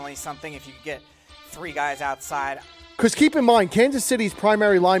is definitely something if you get 3 guys outside. Because keep in mind, Kansas City's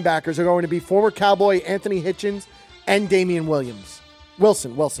primary linebackers are going to be former Cowboy Anthony Hitchens and Damian Wilson,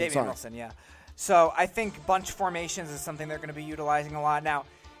 Damian Wilson, yeah. So I think bunch formations is something they're going to be utilizing a lot. Now,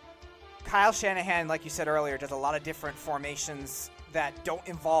 Kyle Shanahan, like you said earlier, does a lot of different formations that don't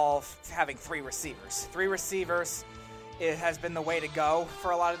involve having 3 receivers. 3 receivers, it has been the way to go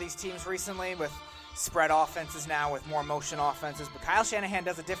for a lot of these teams recently with spread offenses now, with more motion offenses. But Kyle Shanahan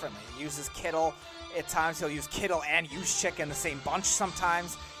does it differently. He uses Kittle. At times he'll use Kittle and Juszczyk in the same bunch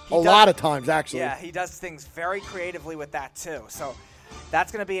sometimes. A lot of times, actually. Yeah, he does things very creatively with that, too. So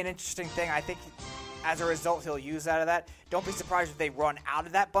that's going to be an interesting thing. I think as a result, he'll use out of that. Don't be surprised if they run out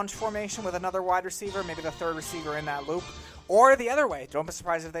of that bunch formation with another wide receiver, maybe the 3rd receiver in that loop, or the other way. Don't be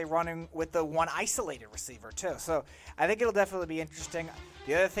surprised if they run in with the one isolated receiver, too. So I think it'll definitely be interesting.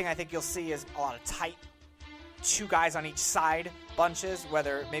 The other thing I think you'll see is a lot of tight 2 guys on each side bunches,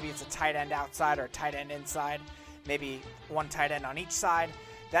 whether maybe it's a tight end outside or a tight end inside, maybe 1 tight end on each side.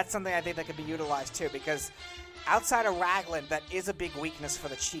 That's something I think that could be utilized, too, because outside of Ragland, that is a big weakness for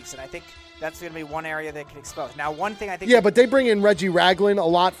the Chiefs, and I think that's going to be one area they can expose. Now, one thing I think... Yeah, but they bring in Reggie Ragland a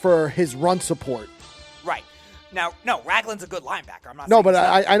lot for his run support. Right. Now, no, Ragland's a good linebacker. I'm not No, but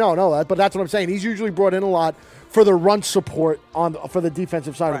I know that, but that's what I'm saying. He's usually brought in a lot for the run support for the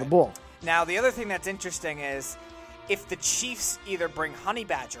defensive side of the ball. Now, the other thing that's interesting is if the Chiefs either bring Honey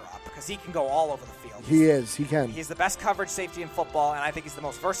Badger up, because he can go all over the field. He can. He's the best coverage safety in football, and I think he's the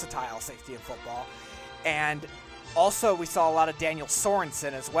most versatile safety in football. And also, we saw a lot of Daniel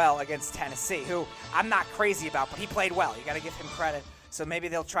Sorensen as well against Tennessee, who I'm not crazy about, but he played well. You got to give him credit. So maybe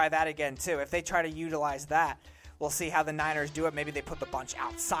they'll try that again, too. If they try to utilize that, we'll see how the Niners do it. Maybe they put the bunch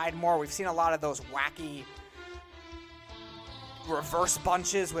outside more. We've seen a lot of those wacky reverse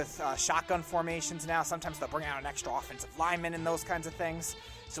bunches with shotgun formations now. Sometimes they'll bring out an extra offensive lineman and those kinds of things.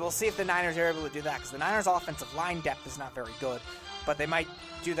 So we'll see if the Niners are able to do that, because the Niners' offensive line depth is not very good. But they might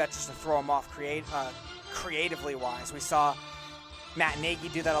do that just to throw them off creatively wise. We saw Matt Nagy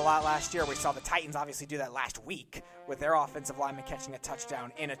do that a lot last year. We saw the Titans obviously do that last week with their offensive lineman catching a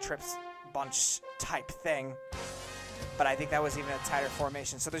touchdown in a trips bunch type thing. But I think that was even a tighter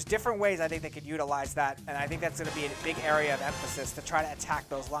formation. So there's different ways I think they could utilize that, and I think that's going to be a big area of emphasis to try to attack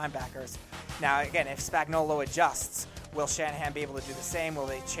those linebackers. Now, again, if Spagnuolo adjusts, will Shanahan be able to do the same? Will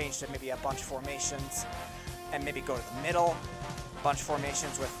they change to maybe a bunch formations and maybe go to the middle? Bunch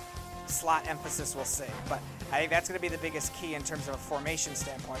formations with slot emphasis, we'll see. But I think that's going to be the biggest key in terms of a formation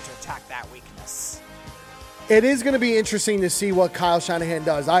standpoint to attack that weakness. It is going to be interesting to see what Kyle Shanahan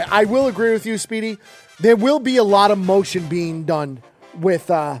does. I will agree with you, Speedy. There will be a lot of motion being done with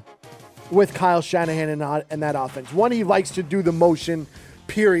Kyle Shanahan and that offense. One, he likes to do the motion,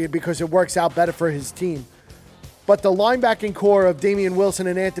 period, because it works out better for his team. But the linebacking core of Damian Wilson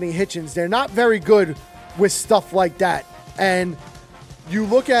and Anthony Hitchens, they're not very good with stuff like that. And you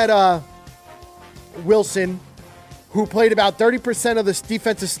look at Wilson, who played about 30% of the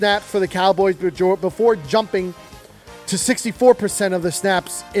defensive snaps for the Cowboys before jumping to 64% of the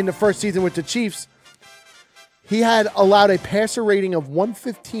snaps in the first season with the Chiefs. He had allowed a passer rating of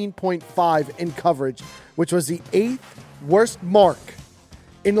 115.5 in coverage, which was the 8th worst mark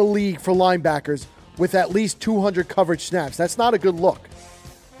in the league for linebackers with at least 200 coverage snaps. That's not a good look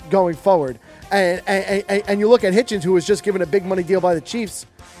going forward. And you look at Hitchens, who was just given a big money deal by the Chiefs.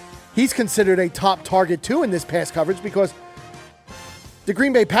 He's considered a top target, too, in this pass coverage because the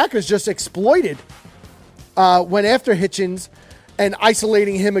Green Bay Packers just exploited went after Hitchens and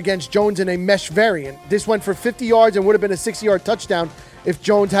isolating him against Jones in a mesh variant. This went for 50 yards and would have been a 60-yard touchdown if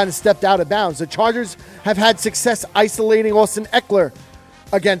Jones hadn't stepped out of bounds. The Chargers have had success isolating Austin Eckler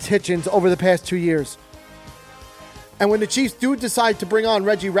against Hitchens over the past 2 years. And when the Chiefs do decide to bring on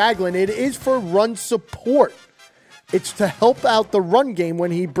Reggie Ragland, it is for run support. It's to help out the run game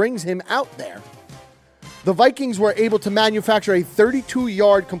when he brings him out there. The Vikings were able to manufacture a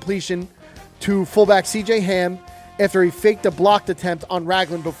 32-yard completion to fullback C.J. Ham after he faked a blocked attempt on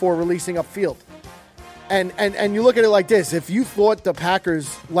Ragland before releasing upfield. And you look at it like this. If you thought the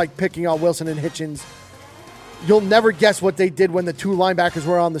Packers liked picking on Wilson and Hitchens, you'll never guess what they did when the two linebackers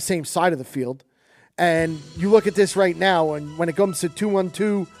were on the same side of the field. And you look at this right now, and when it comes to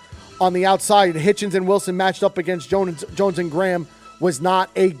 2-1-2 on the outside, Hitchens and Wilson matched up against Jones and Graham was not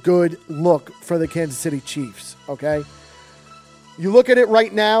a good look for the Kansas City Chiefs, okay? You look at it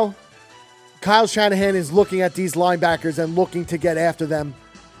right now, Kyle Shanahan is looking at these linebackers and looking to get after them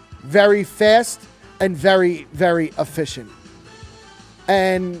very fast and very, very efficient.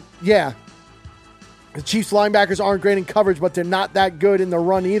 And, yeah, the Chiefs linebackers aren't great in coverage, but they're not that good in the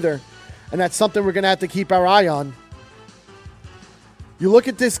run either. And that's something we're going to have to keep our eye on. You look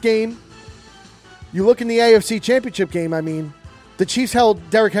at this game, you look in the AFC Championship game, the Chiefs held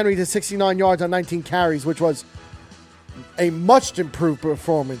Derrick Henry to 69 yards on 19 carries, which was a much improved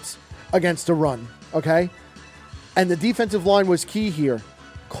performance against the run, okay? And the defensive line was key here.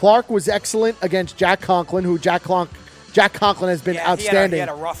 Clark was excellent against Jack Conklin, who Jack Conklin has been outstanding. He had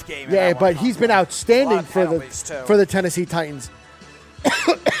a rough game. Yeah, but he's been outstanding for the Tennessee Titans.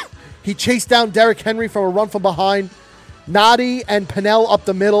 He chased down Derrick Henry from a run from behind. Nadi and Pennell up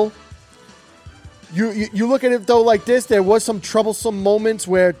the middle. You look at it, though, like this. There was some troublesome moments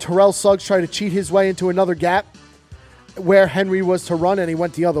where Terrell Suggs tried to cheat his way into another gap where Henry was to run, and he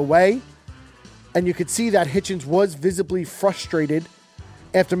went the other way. And you could see that Hitchens was visibly frustrated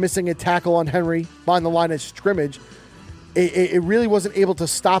after missing a tackle on Henry behind the line of scrimmage. It really wasn't able to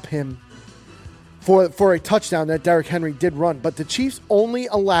stop him for a touchdown that Derrick Henry did run. But the Chiefs only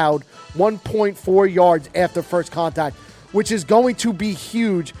allowed 1.4 yards after first contact, which is going to be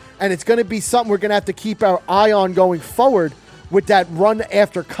huge, and it's going to be something we're going to have to keep our eye on going forward with that run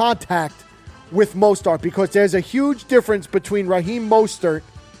after contact with Mostert, because there's a huge difference between Raheem Mostert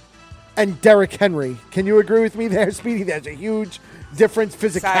and Derrick Henry. Can you agree with me there, Speedy? There's a huge difference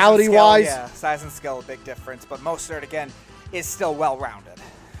physicality-wise. Yeah, size and skill, a big difference. But Mostert, again, is still well-rounded.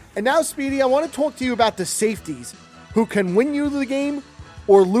 And now, Speedy, I want to talk to you about the safeties who can win you the game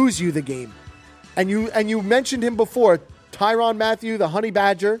or lose you the game. And you mentioned him before, Tyrann Mathieu, the Honey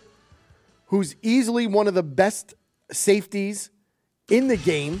Badger, who's easily one of the best safeties in the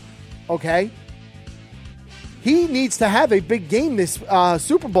game, okay? He needs to have a big game this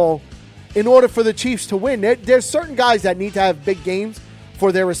Super Bowl in order for the Chiefs to win. There's certain guys that need to have big games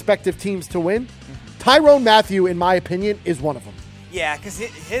for their respective teams to win. Tyrann Mathieu, in my opinion, is one of them. Yeah, because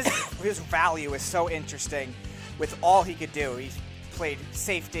his value is so interesting with all he could do. He's played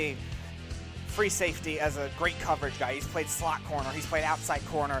safety, free safety as a great coverage guy. He's played slot corner. He's played outside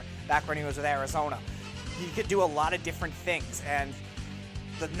corner back when he was with Arizona. He could do a lot of different things. And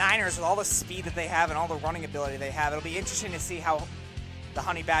the Niners, with all the speed that they have and all the running ability they have, it'll be interesting to see how the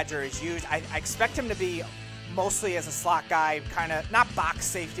Honey Badger is used. I expect him to be mostly as a slot guy, kind of not box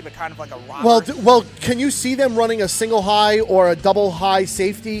safety, but kind of like a robber. Well, can you see them running a single high or a double high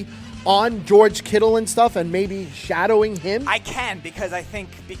safety on George Kittle and stuff, and maybe shadowing him? I can, because I think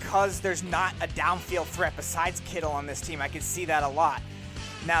because there's not a downfield threat besides Kittle on this team, I can see that a lot.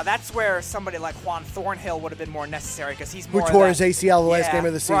 Now, that's where somebody like Juan Thornhill would have been more necessary, because he's more who tore his ACL the last game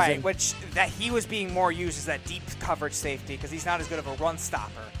of the season. Right, which that he was being more used as that deep coverage safety, because he's not as good of a run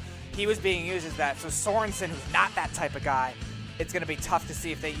stopper. He was being used as that. So Sorensen, who's not that type of guy, it's going to be tough to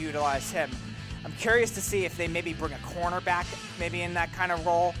see if they utilize him. I'm curious to see if they maybe bring a cornerback maybe in that kind of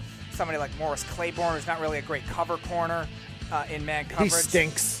role. Somebody like Morris Claiborne, who's not really a great cover corner in man coverage. He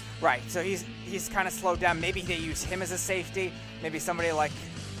stinks. Right, so he's kind of slowed down. Maybe they use him as a safety. Maybe somebody like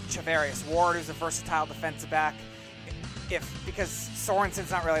Charvarius Ward, who's a versatile defensive back. because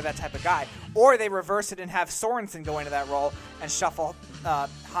Sorensen's not really that type of guy. Or they reverse it and have Sorensen go into that role and shuffle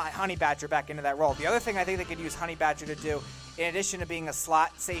Honey Badger back into that role. The other thing I think they could use Honey Badger to do, in addition to being a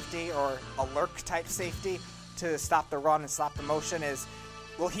slot safety or a lurk type safety to stop the run and stop the motion, is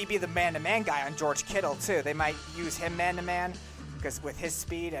will he be the man-to-man guy on George Kittle too? They might use him man-to-man because with his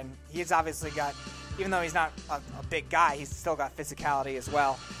speed, and he's obviously got, even though he's not a big guy, he's still got physicality as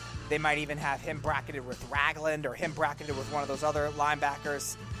well. They might even have him bracketed with Ragland or him bracketed with one of those other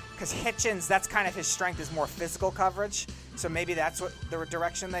linebackers. Because Hitchens, that's kind of his strength, is more physical coverage. So maybe that's what the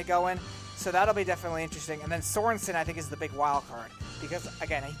direction they go in. So that'll be definitely interesting. And then Sorensen, I think, is the big wild card. Because,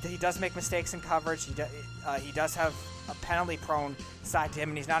 again, he does make mistakes in coverage. He does have a penalty-prone side to him,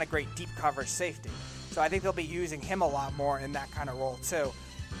 and he's not a great deep coverage safety. So I think they'll be using him a lot more in that kind of role, too,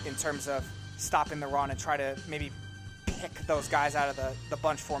 in terms of stopping the run and try to maybe pick those guys out of the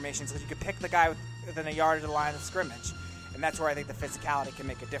bunch formations, because you could pick the guy within a yard of the line of scrimmage, and that's where I think the physicality can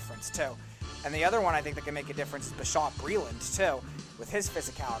make a difference too. And the other one I think that can make a difference is Bashaw Breeland too, with his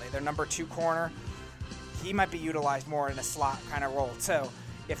physicality. Their number 2 corner, he might be utilized more in a slot kind of role too.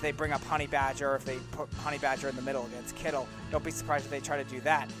 If they bring up Honey Badger, or if they put Honey Badger in the middle against Kittle, don't be surprised if they try to do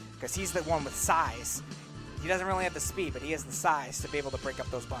that, because he's the one with size. He doesn't really have the speed, but he has the size to be able to break up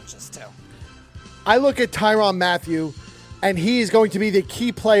those bunches too. I look at Tyrann Mathieu, and he is going to be the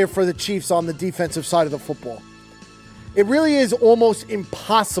key player for the Chiefs on the defensive side of the football. It really is almost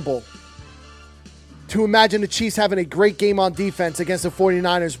impossible to imagine the Chiefs having a great game on defense against the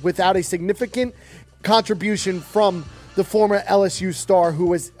 49ers without a significant contribution from the former LSU star, who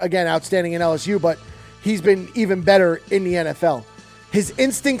was, again, outstanding in LSU, but he's been even better in the NFL. His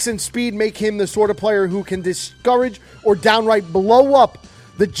instincts and speed make him the sort of player who can discourage or downright blow up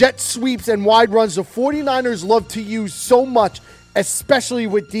the jet sweeps and wide runs the 49ers love to use so much, especially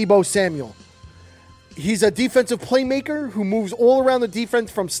with Deebo Samuel. He's a defensive playmaker who moves all around the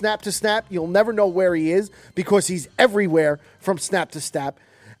defense from snap to snap. You'll never know where he is because he's everywhere from snap to snap.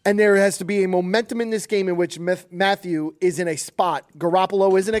 And there has to be a momentum in this game in which Mathieu is in a spot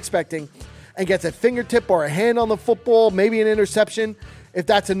Garoppolo isn't expecting and gets a fingertip or a hand on the football, maybe an interception. If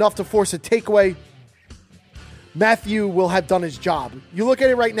that's enough to force a takeaway, Mathieu will have done his job. You look at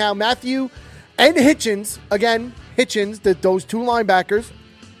it right now, Mathieu and Hitchens, those 2 linebackers,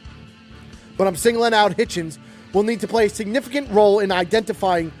 but I'm singling out Hitchens, will need to play a significant role in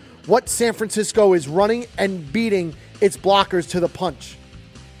identifying what San Francisco is running and beating its blockers to the punch.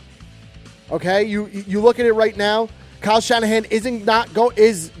 Okay, you look at it right now, Kyle Shanahan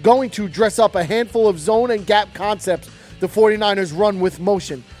is going to dress up a handful of zone and gap concepts the 49ers run with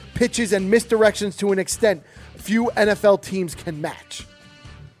motion, pitches, and misdirections to an extent few NFL teams can match.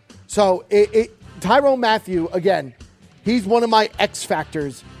 So Tyrann Mathieu, again, he's one of my X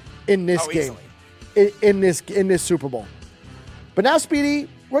factors in this game, in this Super Bowl. But now, Speedy,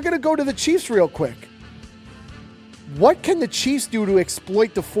 we're going to go to the Chiefs real quick. What can the Chiefs do to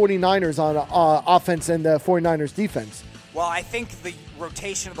exploit the 49ers on offense and the 49ers defense? Well, I think the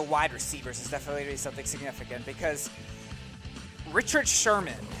rotation of the wide receivers is definitely going to be something significant, because Richard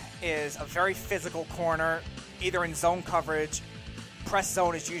Sherman is a very physical corner, either in zone coverage. Press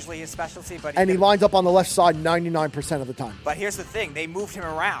zone is usually his specialty, but he lines up on the left side 99% of the time. But here's the thing: they moved him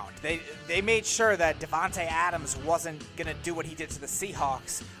around. They made sure that Devontae Adams wasn't gonna do what he did to the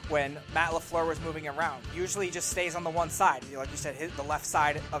Seahawks when Matt LaFleur was moving around. Usually, he just stays on the one side, like you said, the left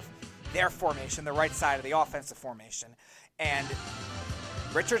side of their formation, the right side of the offensive formation. And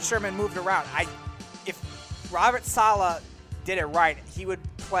Richard Sherman moved around. If Robert Saleh did it right, he would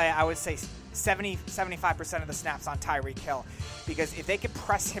play, I would say, 75% of the snaps on Tyreek Hill, because if they could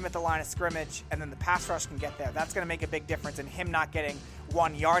press him at the line of scrimmage and then the pass rush can get there, that's going to make a big difference in him not getting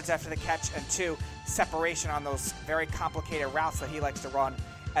 1, yards after the catch, and 2, separation on those very complicated routes that he likes to run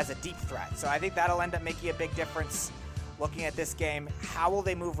as a deep threat. So I think that'll end up making a big difference looking at this game. How will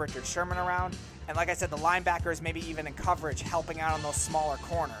they move Richard Sherman around? And like I said, the linebackers, maybe even in coverage, helping out on those smaller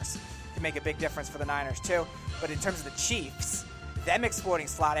corners can make a big difference for the Niners too. But in terms of the Chiefs, them exploiting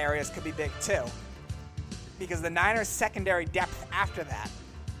slot areas could be big too, because the Niners' secondary depth after that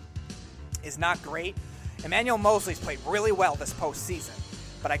is not great. Emmanuel Mosley's played really well this postseason,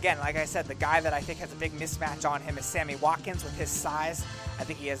 but again, like I said, the guy that I think has a big mismatch on him is Sammy Watkins with his size. I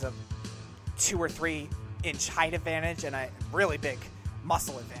think he has a 2 or 3 inch height advantage and a really big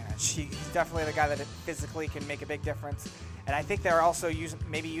muscle advantage. He's definitely the guy that physically can make a big difference. And I think they're also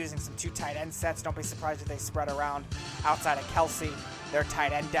using some 2 tight end sets. Don't be surprised if they spread around outside of Kelsey, their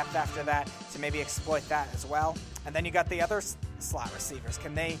tight end depth after that, to maybe exploit that as well. And then you got the other slot receivers.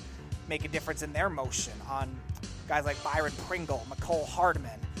 Can they make a difference in their motion on guys like Byron Pringle, McCole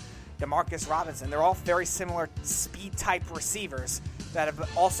Hardman? Demarcus Robinson. They're all very similar speed-type receivers that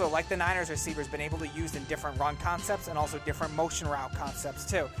have also, like the Niners receivers, been able to use in different run concepts and also different motion route concepts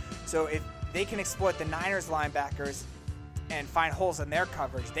too. So if they can exploit the Niners linebackers and find holes in their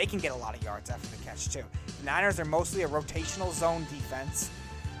coverage, they can get a lot of yards after the catch too. The Niners are mostly a rotational zone defense.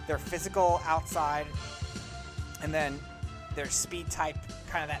 They're physical outside, and then their speed type,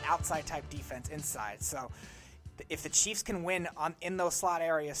 kind of that outside type defense inside. So if the Chiefs can win in those slot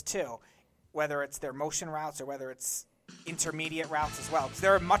areas too, whether it's their motion routes or whether it's intermediate routes as well, because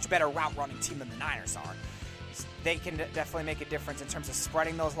they're a much better route running team than the Niners are, they can definitely make a difference in terms of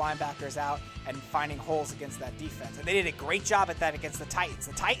spreading those linebackers out and finding holes against that defense. And they did a great job at that against the Titans.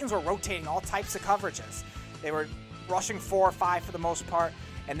 The Titans were rotating all types of coverages. They were rushing 4 or 5 for the most part,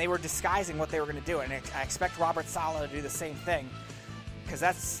 and they were disguising what they were going to do. And I expect Robert Saleh to do the same thing, because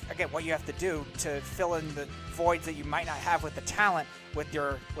that's, again, what you have to do to fill in the voids that you might not have with the talent with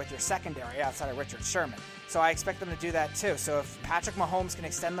your secondary outside of Richard Sherman. So I expect them to do that too. So if Patrick Mahomes can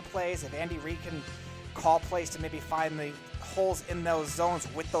extend the plays, if Andy Reid can call plays to maybe find the holes in those zones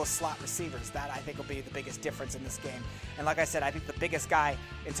with those slot receivers, that I think will be the biggest difference in this game. And like I said, I think the biggest guy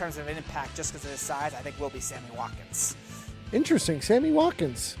in terms of an impact, just because of his size, I think will be Sammy Watkins. Interesting. Sammy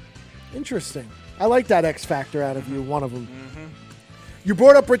Watkins. Interesting. I like that X factor out of you, one of them. Mm-hmm. You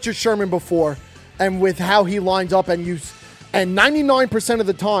brought up Richard Sherman before, and with how he lines up, and 99% of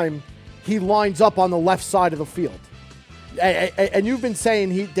the time, he lines up on the left side of the field. And you've been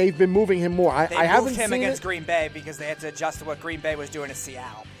saying they've been moving him more. I haven't moved him seen against it. Green Bay because they had to adjust to what Green Bay was doing to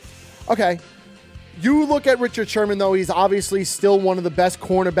Seattle. Okay. You look at Richard Sherman, though, he's obviously still one of the best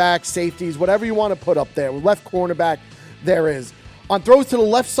cornerbacks, safeties, whatever you want to put up there. Left cornerback there is. On throws to the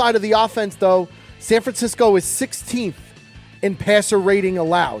left side of the offense, though, San Francisco is 16th in passer rating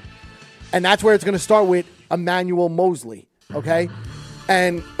allowed. And that's where it's going to start with Emmanuel Mosley, okay?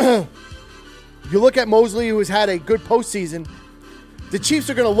 And you look at Mosley, who has had a good postseason. The Chiefs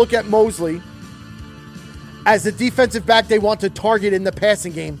are going to look at Mosley as the defensive back they want to target in the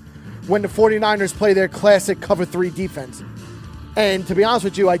passing game when the 49ers play their classic cover 3 defense. And to be honest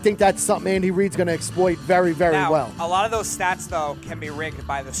with you, I think that's something Andy Reid's going to exploit very, very well. A lot of those stats, though, can be rigged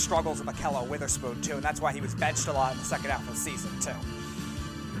by the struggles of Ahkello Witherspoon, too, and that's why he was benched a lot in the second half of the season, too.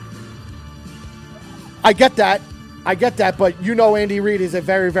 I get that, but you know Andy Reid is a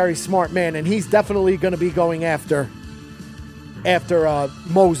very, very smart man, and he's definitely going to be going after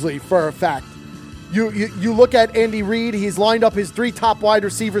Mosley for a fact. You look at Andy Reid, he's lined up his 3 top wide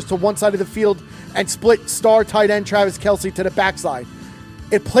receivers to one side of the field and split star tight end Travis Kelce to the backside.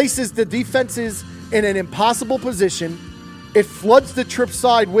 It places the defenses in an impossible position. It floods the trip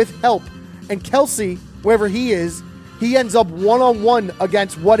side with help, and Kelce, wherever he is, he ends up one-on-one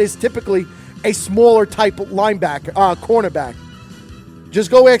against what is typically a smaller type linebacker, cornerback.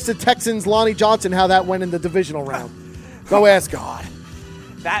 Just go ask the Texans' Lonnie Johnson how that went in the divisional round. Go ask him. God.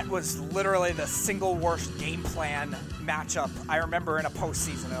 That was literally the single worst game plan matchup I remember in a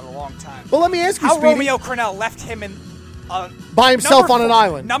postseason in a long time. Well, let me ask you, how Speedy, Romeo Crennel left him in by himself on an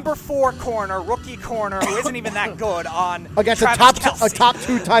island. Number 4 corner, rookie corner, who isn't even that good on against Travis a top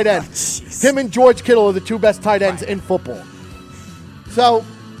 2 tight end. Oh, him and George Kittle are the 2 best tight ends in football. So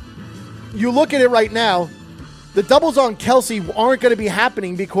you look at it right now, the doubles on Kelce aren't going to be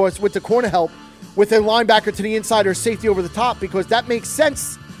happening because with the corner help, with a linebacker to the inside or safety over the top, because that makes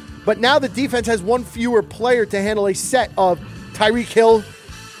sense. But now the defense has one fewer player to handle a set of Tyreek Hill,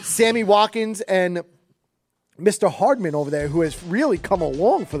 Sammy Watkins, and Mr. Hardman over there, who has really come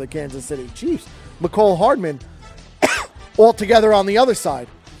along for the Kansas City Chiefs. Mecole Hardman, all together on the other side.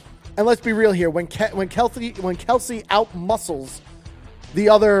 And let's be real here. When Kelce out-muscles the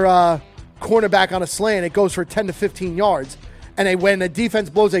other cornerback on a slant, it goes for 10 to 15 yards. And when a defense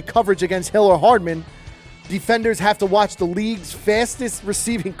blows a coverage against Hill or Hardman, defenders have to watch the league's fastest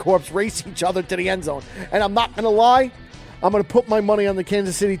receiving corps race each other to the end zone. And I'm not going to lie, I'm going to put my money on the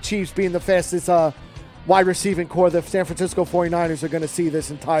Kansas City Chiefs being the fastest wide receiving corps the San Francisco 49ers are going to see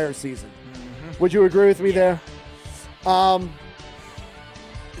this entire season. Mm-hmm. Would you agree with me there?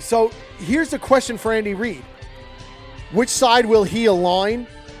 So here's the question for Andy Reid. Which side will he align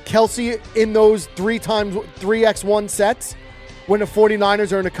Kelce in those 3x1 sets? When the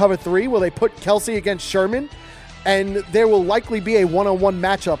 49ers are in a cover 3, will they put Kelce against Sherman? And there will likely be a one-on-one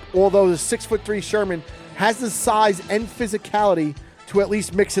matchup, although the 6'3" Sherman has the size and physicality to at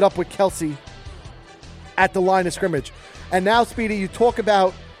least mix it up with Kelce at the line of scrimmage. And now, Speedy, you talk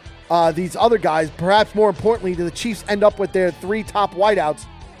about these other guys. Perhaps more importantly, do the Chiefs end up with their 3 top wideouts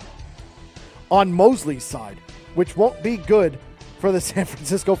on Mosley's side, which won't be good for the San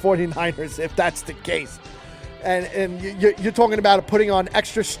Francisco 49ers if that's the case. And you're talking about putting on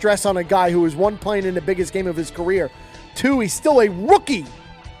extra stress on a guy who is, one, playing in the biggest game of his career. Two, he's still a rookie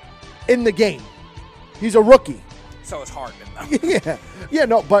in the game. He's a rookie. So is Hardman, though. Yeah,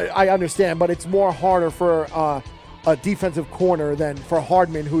 no, but I understand. But it's more harder for a defensive corner than for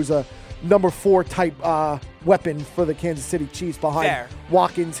Hardman, who's a number 4 type weapon for the Kansas City Chiefs behind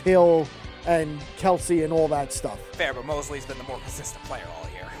Watkins, Hill, and Kelsey and all that stuff. Fair, but Mosley's been the more consistent player all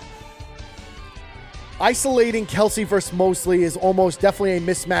year. Isolating Kelsey versus Mosley is almost definitely a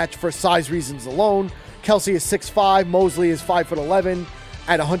mismatch for size reasons alone. Kelsey is 6'5", Mosley is 5'11",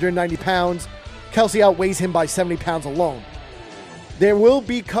 at 190 pounds. Kelsey outweighs him by 70 pounds alone. There will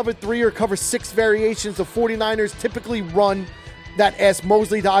be cover 3 or cover 6 variations. The 49ers typically run that ask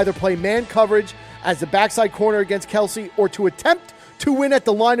Mosley to either play man coverage as the backside corner against Kelsey or to attempt to win at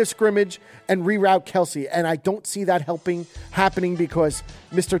the line of scrimmage and reroute Kelsey. And I don't see that happening because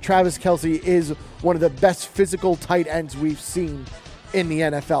Mr. Travis Kelce is one of the best physical tight ends we've seen in the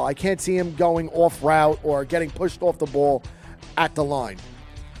NFL. I can't see him going off route or getting pushed off the ball at the line.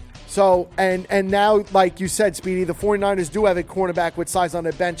 So, and now, like you said, Speedy, the 49ers do have a cornerback with size on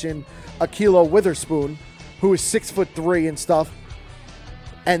their bench in Ahkello Witherspoon, who is 6'3" and stuff.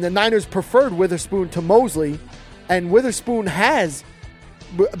 And the Niners preferred Witherspoon to Mosley, and Witherspoon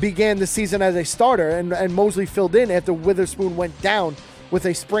began the season as a starter, and Mosley filled in after Witherspoon went down with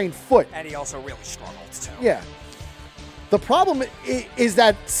a sprained foot. And he also really struggled, too. Yeah. The problem is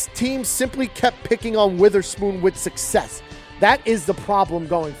that teams simply kept picking on Witherspoon with success. That is the problem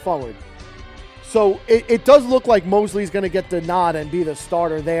going forward. So it does look like Mosley's going to get the nod and be the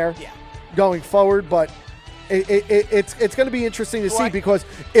starter there going forward, but it's going to be interesting to see because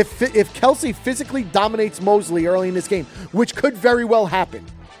if Kelsey physically dominates Mosley early in this game, which could very well happen,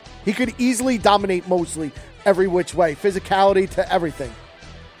 he could easily dominate Mosley every which way, physicality to everything.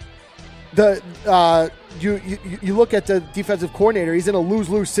 You look at the defensive coordinator, he's in a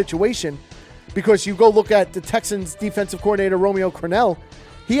lose-lose situation because you go look at the Texans defensive coordinator, Romeo Crennel.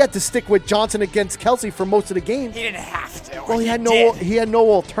 He had to stick with Johnson against Kelsey for most of the game. He didn't have to. Well, he had no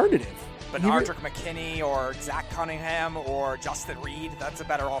alternative. But Ardrick McKinney or Zach Cunningham or Justin Reed, that's a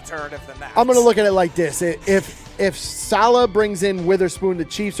better alternative than that. I'm going to look at it like this. If Salah brings in Witherspoon, the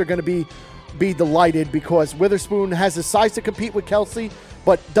Chiefs are going to be delighted because Witherspoon has the size to compete with Kelsey,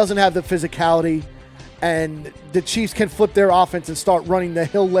 but doesn't have the physicality. And the Chiefs can flip their offense and start running the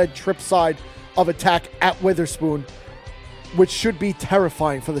hill-led trip side of attack at Witherspoon, which should be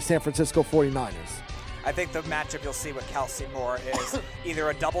terrifying for the San Francisco 49ers. I think the matchup you'll see with Kelsey more is either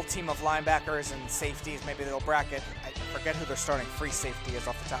a double team of linebackers and safeties. Maybe they'll bracket, I forget who their starting free safety is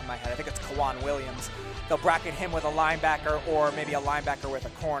off the top of my head. I think it's Kawan Williams. They'll bracket him with a linebacker or maybe a linebacker with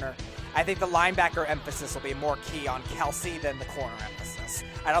a corner. I think the linebacker emphasis will be more key on Kelsey than the corner emphasis.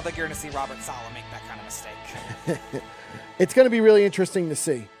 I don't think you're going to see Robert Saleh make that kind of mistake. It's going to be really interesting to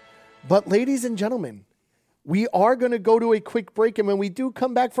see. But ladies and gentlemen, we are going to go to a quick break, and when we do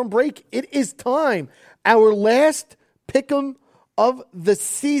come back from break, it is time. Our last pick'em of the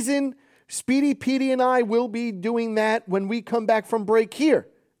season. Speedy, Petey, and I will be doing that when we come back from break here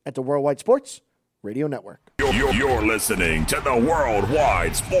at the Worldwide Sports Radio Network. You're listening to the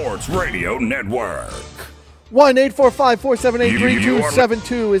Worldwide Sports Radio Network.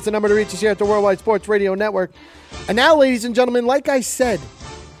 1-845-478-3272 is the number to reach us here at the Worldwide Sports Radio Network. And now, ladies and gentlemen, like I said,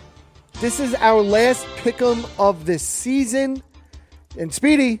 this is our last pick'em of the season. And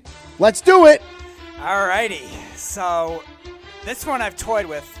Speedy, let's do it. Alrighty. So this one I've toyed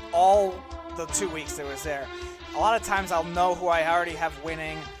with all the 2 weeks it was there. A lot of times I'll know who I already have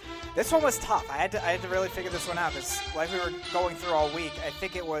winning. This one was tough. I had to really figure this one out because like we were going through all week, I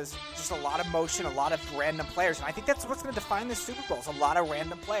think it was just a lot of motion, a lot of random players. And I think that's what's going to define this Super Bowl is a lot of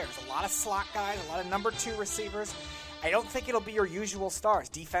random players, a lot of slot guys, a lot of number 2 receivers. I don't think it'll be your usual stars.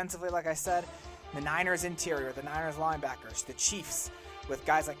 Defensively, like I said, the Niners interior, the Niners linebackers, the Chiefs with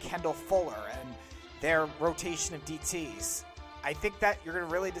guys like Kendall Fuller and their rotation of DTs. I think that you're going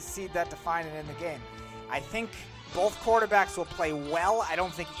to really see that defined in the game. I think both quarterbacks will play well. I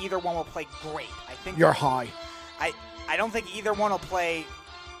don't think either one will play great. I think you're high. I don't think either one will play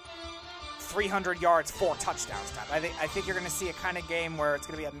 300 yards, 4 touchdowns type. I think you're going to see a kind of game where it's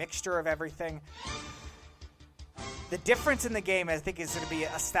going to be a mixture of everything. The difference in the game, I think, is going to be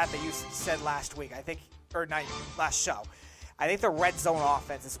a stat that you said last week. Last show. I think the red zone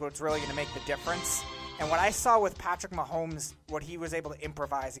offense is what's really going to make the difference. And what I saw with Patrick Mahomes, what he was able to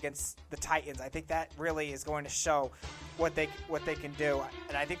improvise against the Titans, I think that really is going to show what they can do.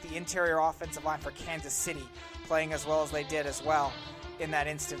 And I think the interior offensive line for Kansas City, playing as well as they did as well, in that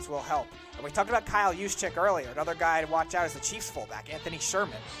instance will help. And we talked about Kyle Juszczyk earlier. Another guy to watch out is the Chiefs fullback, Anthony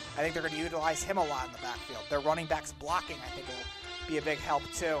Sherman. I think they're going to utilize him a lot in the backfield. Their running backs blocking, I think, will be a big help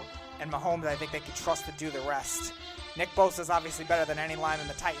too. And Mahomes, I think they can trust to do the rest. Nick Bosa is obviously better than any lineman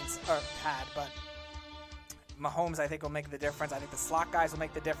the Titans had, but Mahomes, I think, will make the difference. I think the slot guys will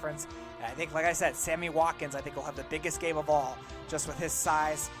make the difference. And I think, like I said, Sammy Watkins, I think, will have the biggest game of all, just with his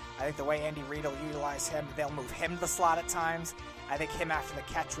size. I think the way Andy Reid will utilize him, they'll move him to the slot at times. I think him after the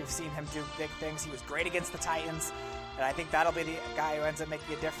catch, we've seen him do big things. He was great against the Titans, and I think that'll be the guy who ends up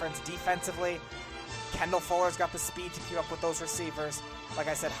making a difference. Defensively, Kendall Fuller's got the speed to keep up with those receivers. Like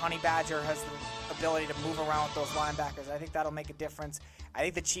I said, Honey Badger has the ability to move around with those linebackers. I think that'll make a difference. I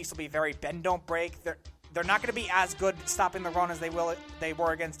think the Chiefs will be very bend, don't break. They're not going to be as good stopping the run as they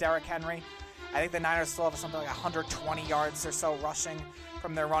were against Derrick Henry. I think the Niners still have something like 120 yards or so rushing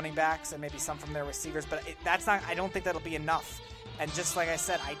from their running backs and maybe some from their receivers, but I don't think that'll be enough. And just like I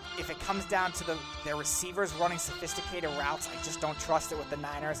said, if it comes down to their receivers running sophisticated routes, I just don't trust it with the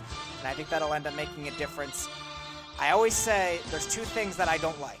Niners, and I think that'll end up making a difference. I always say there's two things that I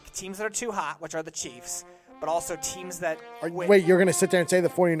don't like. Teams that are too hot, which are the Chiefs, but also teams that Wait, you're going to sit there and say the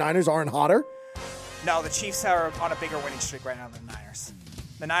 49ers aren't hotter? No, the Chiefs are on a bigger winning streak right now than the Niners.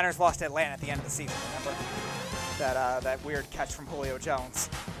 The Niners lost to Atlanta at the end of the season, remember? That weird catch from Julio Jones.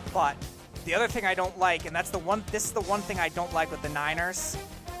 But the other thing I don't like, and this is the one thing I don't like with the Niners,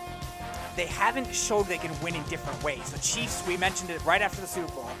 they haven't showed they can win in different ways. The Chiefs, we mentioned it right after the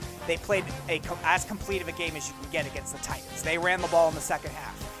Super Bowl, they played as complete of a game as you can get against the Titans. They ran the ball in the second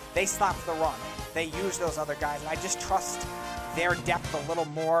half. They stopped the run. They used those other guys, and I just trust their depth a little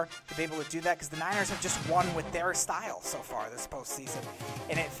more to be able to do that, because the Niners have just won with their style so far this postseason.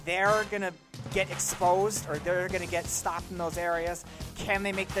 And if they're going to get exposed or they're going to get stopped in those areas, can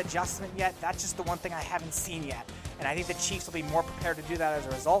they make the adjustment yet? That's just the one thing I haven't seen yet. And I think the Chiefs will be more prepared to do that as a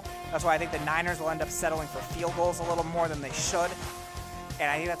result. That's why I think the Niners will end up settling for field goals a little more than they should. And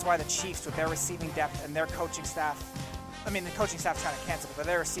I think that's why the Chiefs, with their receiving depth and their coaching staff, the coaching staff's trying to cancel it, but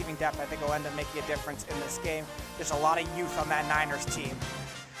their receiving depth, I think, will end up making a difference in this game. There's a lot of youth on that Niners team.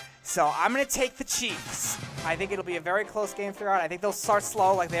 So I'm going to take the Chiefs. I think it'll be a very close game throughout. I think they'll start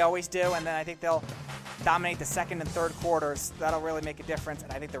slow like they always do, and then I think they'll dominate the second and third quarters. That'll really make a difference,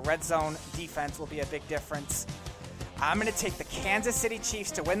 and I think the red zone defense will be a big difference. I'm going to take the Kansas City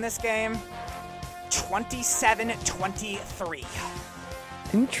Chiefs to win this game 27-23.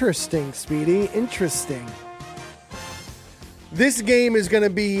 Interesting, Speedy. Interesting. This game is going to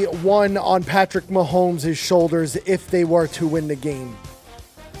be one on Patrick Mahomes' shoulders if they were to win the game.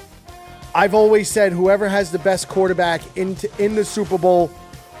 I've always said whoever has the best quarterback in the Super Bowl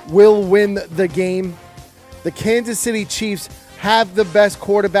will win the game. The Kansas City Chiefs have the best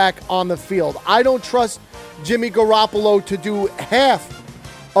quarterback on the field. I don't trust Jimmy Garoppolo to do half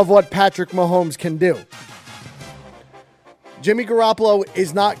of what Patrick Mahomes can do. Jimmy Garoppolo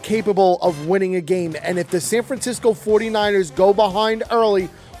is not capable of winning a game. And if the San Francisco 49ers go behind early,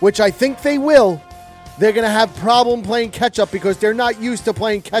 which I think they will, they're going to have problem playing catch-up because they're not used to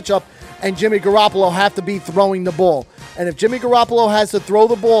playing catch-up, and Jimmy Garoppolo have to be throwing the ball. And if Jimmy Garoppolo has to throw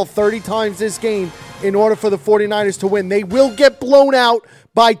the ball 30 times this game in order for the 49ers to win, they will get blown out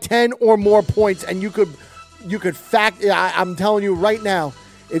by 10 or more points. And I'm telling you right now,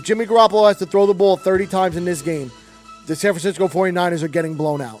 if Jimmy Garoppolo has to throw the ball 30 times in this game, the San Francisco 49ers are getting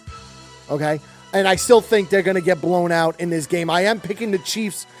blown out, okay? And I still think they're going to get blown out in this game. I am picking the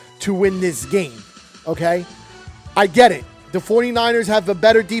Chiefs to win this game, okay? I get it. The 49ers have a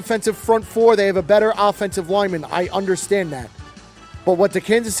better defensive front four. They have a better offensive lineman. I understand that. But what the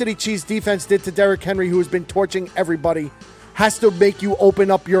Kansas City Chiefs defense did to Derrick Henry, who has been torching everybody, has to make you open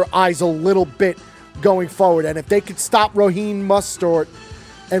up your eyes a little bit going forward. And if they could stop Raheem Mostert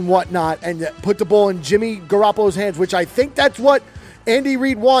and whatnot, and put the ball in Jimmy Garoppolo's hands, which I think that's what Andy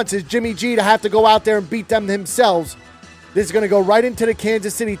Reid wants, is Jimmy G to have to go out there and beat them themselves. This is going to go right into the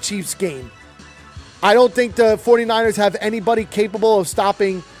Kansas City Chiefs game. I don't think the 49ers have anybody capable of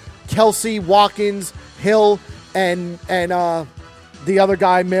stopping Kelsey, Watkins, Hill, and the other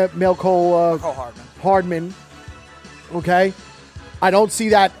guy, Mecole Hardman. Okay? I don't see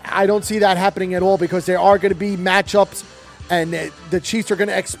that happening at all, because there are going to be matchups, and the Chiefs are going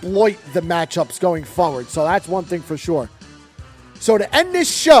to exploit the matchups going forward. So that's one thing for sure. So to end this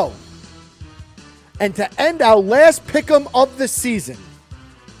show, and to end our last pick'em of the season,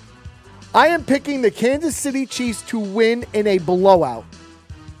 I am picking the Kansas City Chiefs to win in a blowout.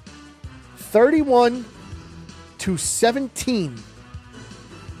 31-17.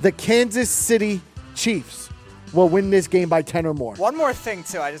 The Kansas City Chiefs will win this game by 10 or more. One more thing,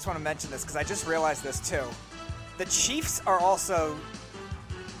 too. I just want to mention this because I just realized this, too. The Chiefs are also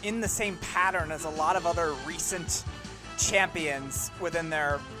in the same pattern as a lot of other recent champions within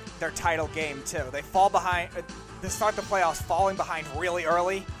their title game too. They fall behind. They start the playoffs falling behind really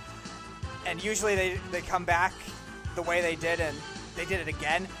early, and usually they come back the way they did, and they did it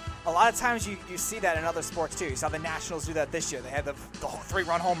again. A lot of times you see that in other sports too. You saw the Nationals do that this year. They had the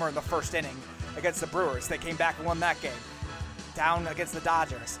 3-run homer in the first inning against the Brewers. They came back and won that game. Down against the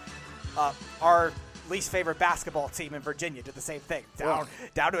Dodgers. Our least favorite basketball team in Virginia did the same thing.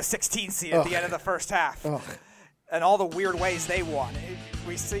 Down to a 16 seed at the end of the first half. And all the weird ways they won.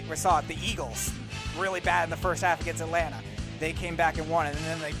 We saw it. The Eagles, really bad in the first half against Atlanta. They came back and won, and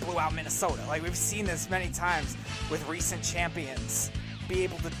then they blew out Minnesota. Like, we've seen this many times with recent champions be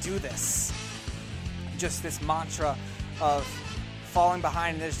able to do this. Just this mantra of falling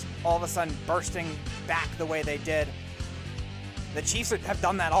behind and just all of a sudden bursting back the way they did. The Chiefs have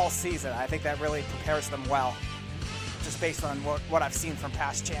done that all season. I think that really prepares them well, just based on what I've seen from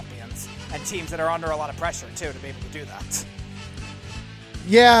past champions and teams that are under a lot of pressure, too, to be able to do that.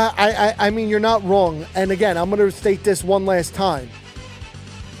 Yeah, I mean, you're not wrong. And again, I'm going to state this one last time.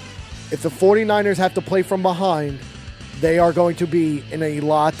 If the 49ers have to play from behind, they are going to be in a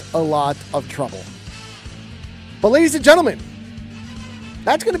lot of trouble. But ladies and gentlemen,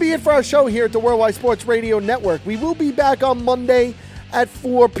 that's going to be it for our show here at the Worldwide Sports Radio Network. We will be back on Monday at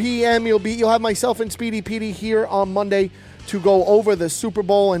 4 p.m. You'll have myself and Speedy Petey here on Monday to go over the Super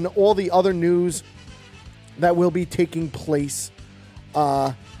Bowl and all the other news that will be taking place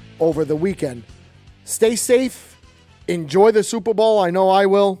over the weekend. Stay safe. Enjoy the Super Bowl. I know I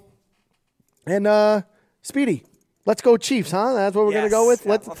will. And Speedy, let's go Chiefs, huh? That's what we're going to go with?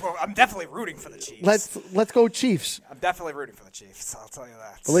 Yeah, I'm definitely rooting for the Chiefs. Let's go Chiefs. I'm definitely rooting for the Chiefs, I'll tell you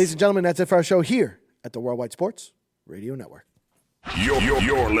that. Well, ladies and gentlemen, that's it for our show here at the Worldwide Sports Radio Network.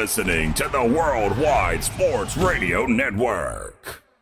 You're listening to the Worldwide Sports Radio Network.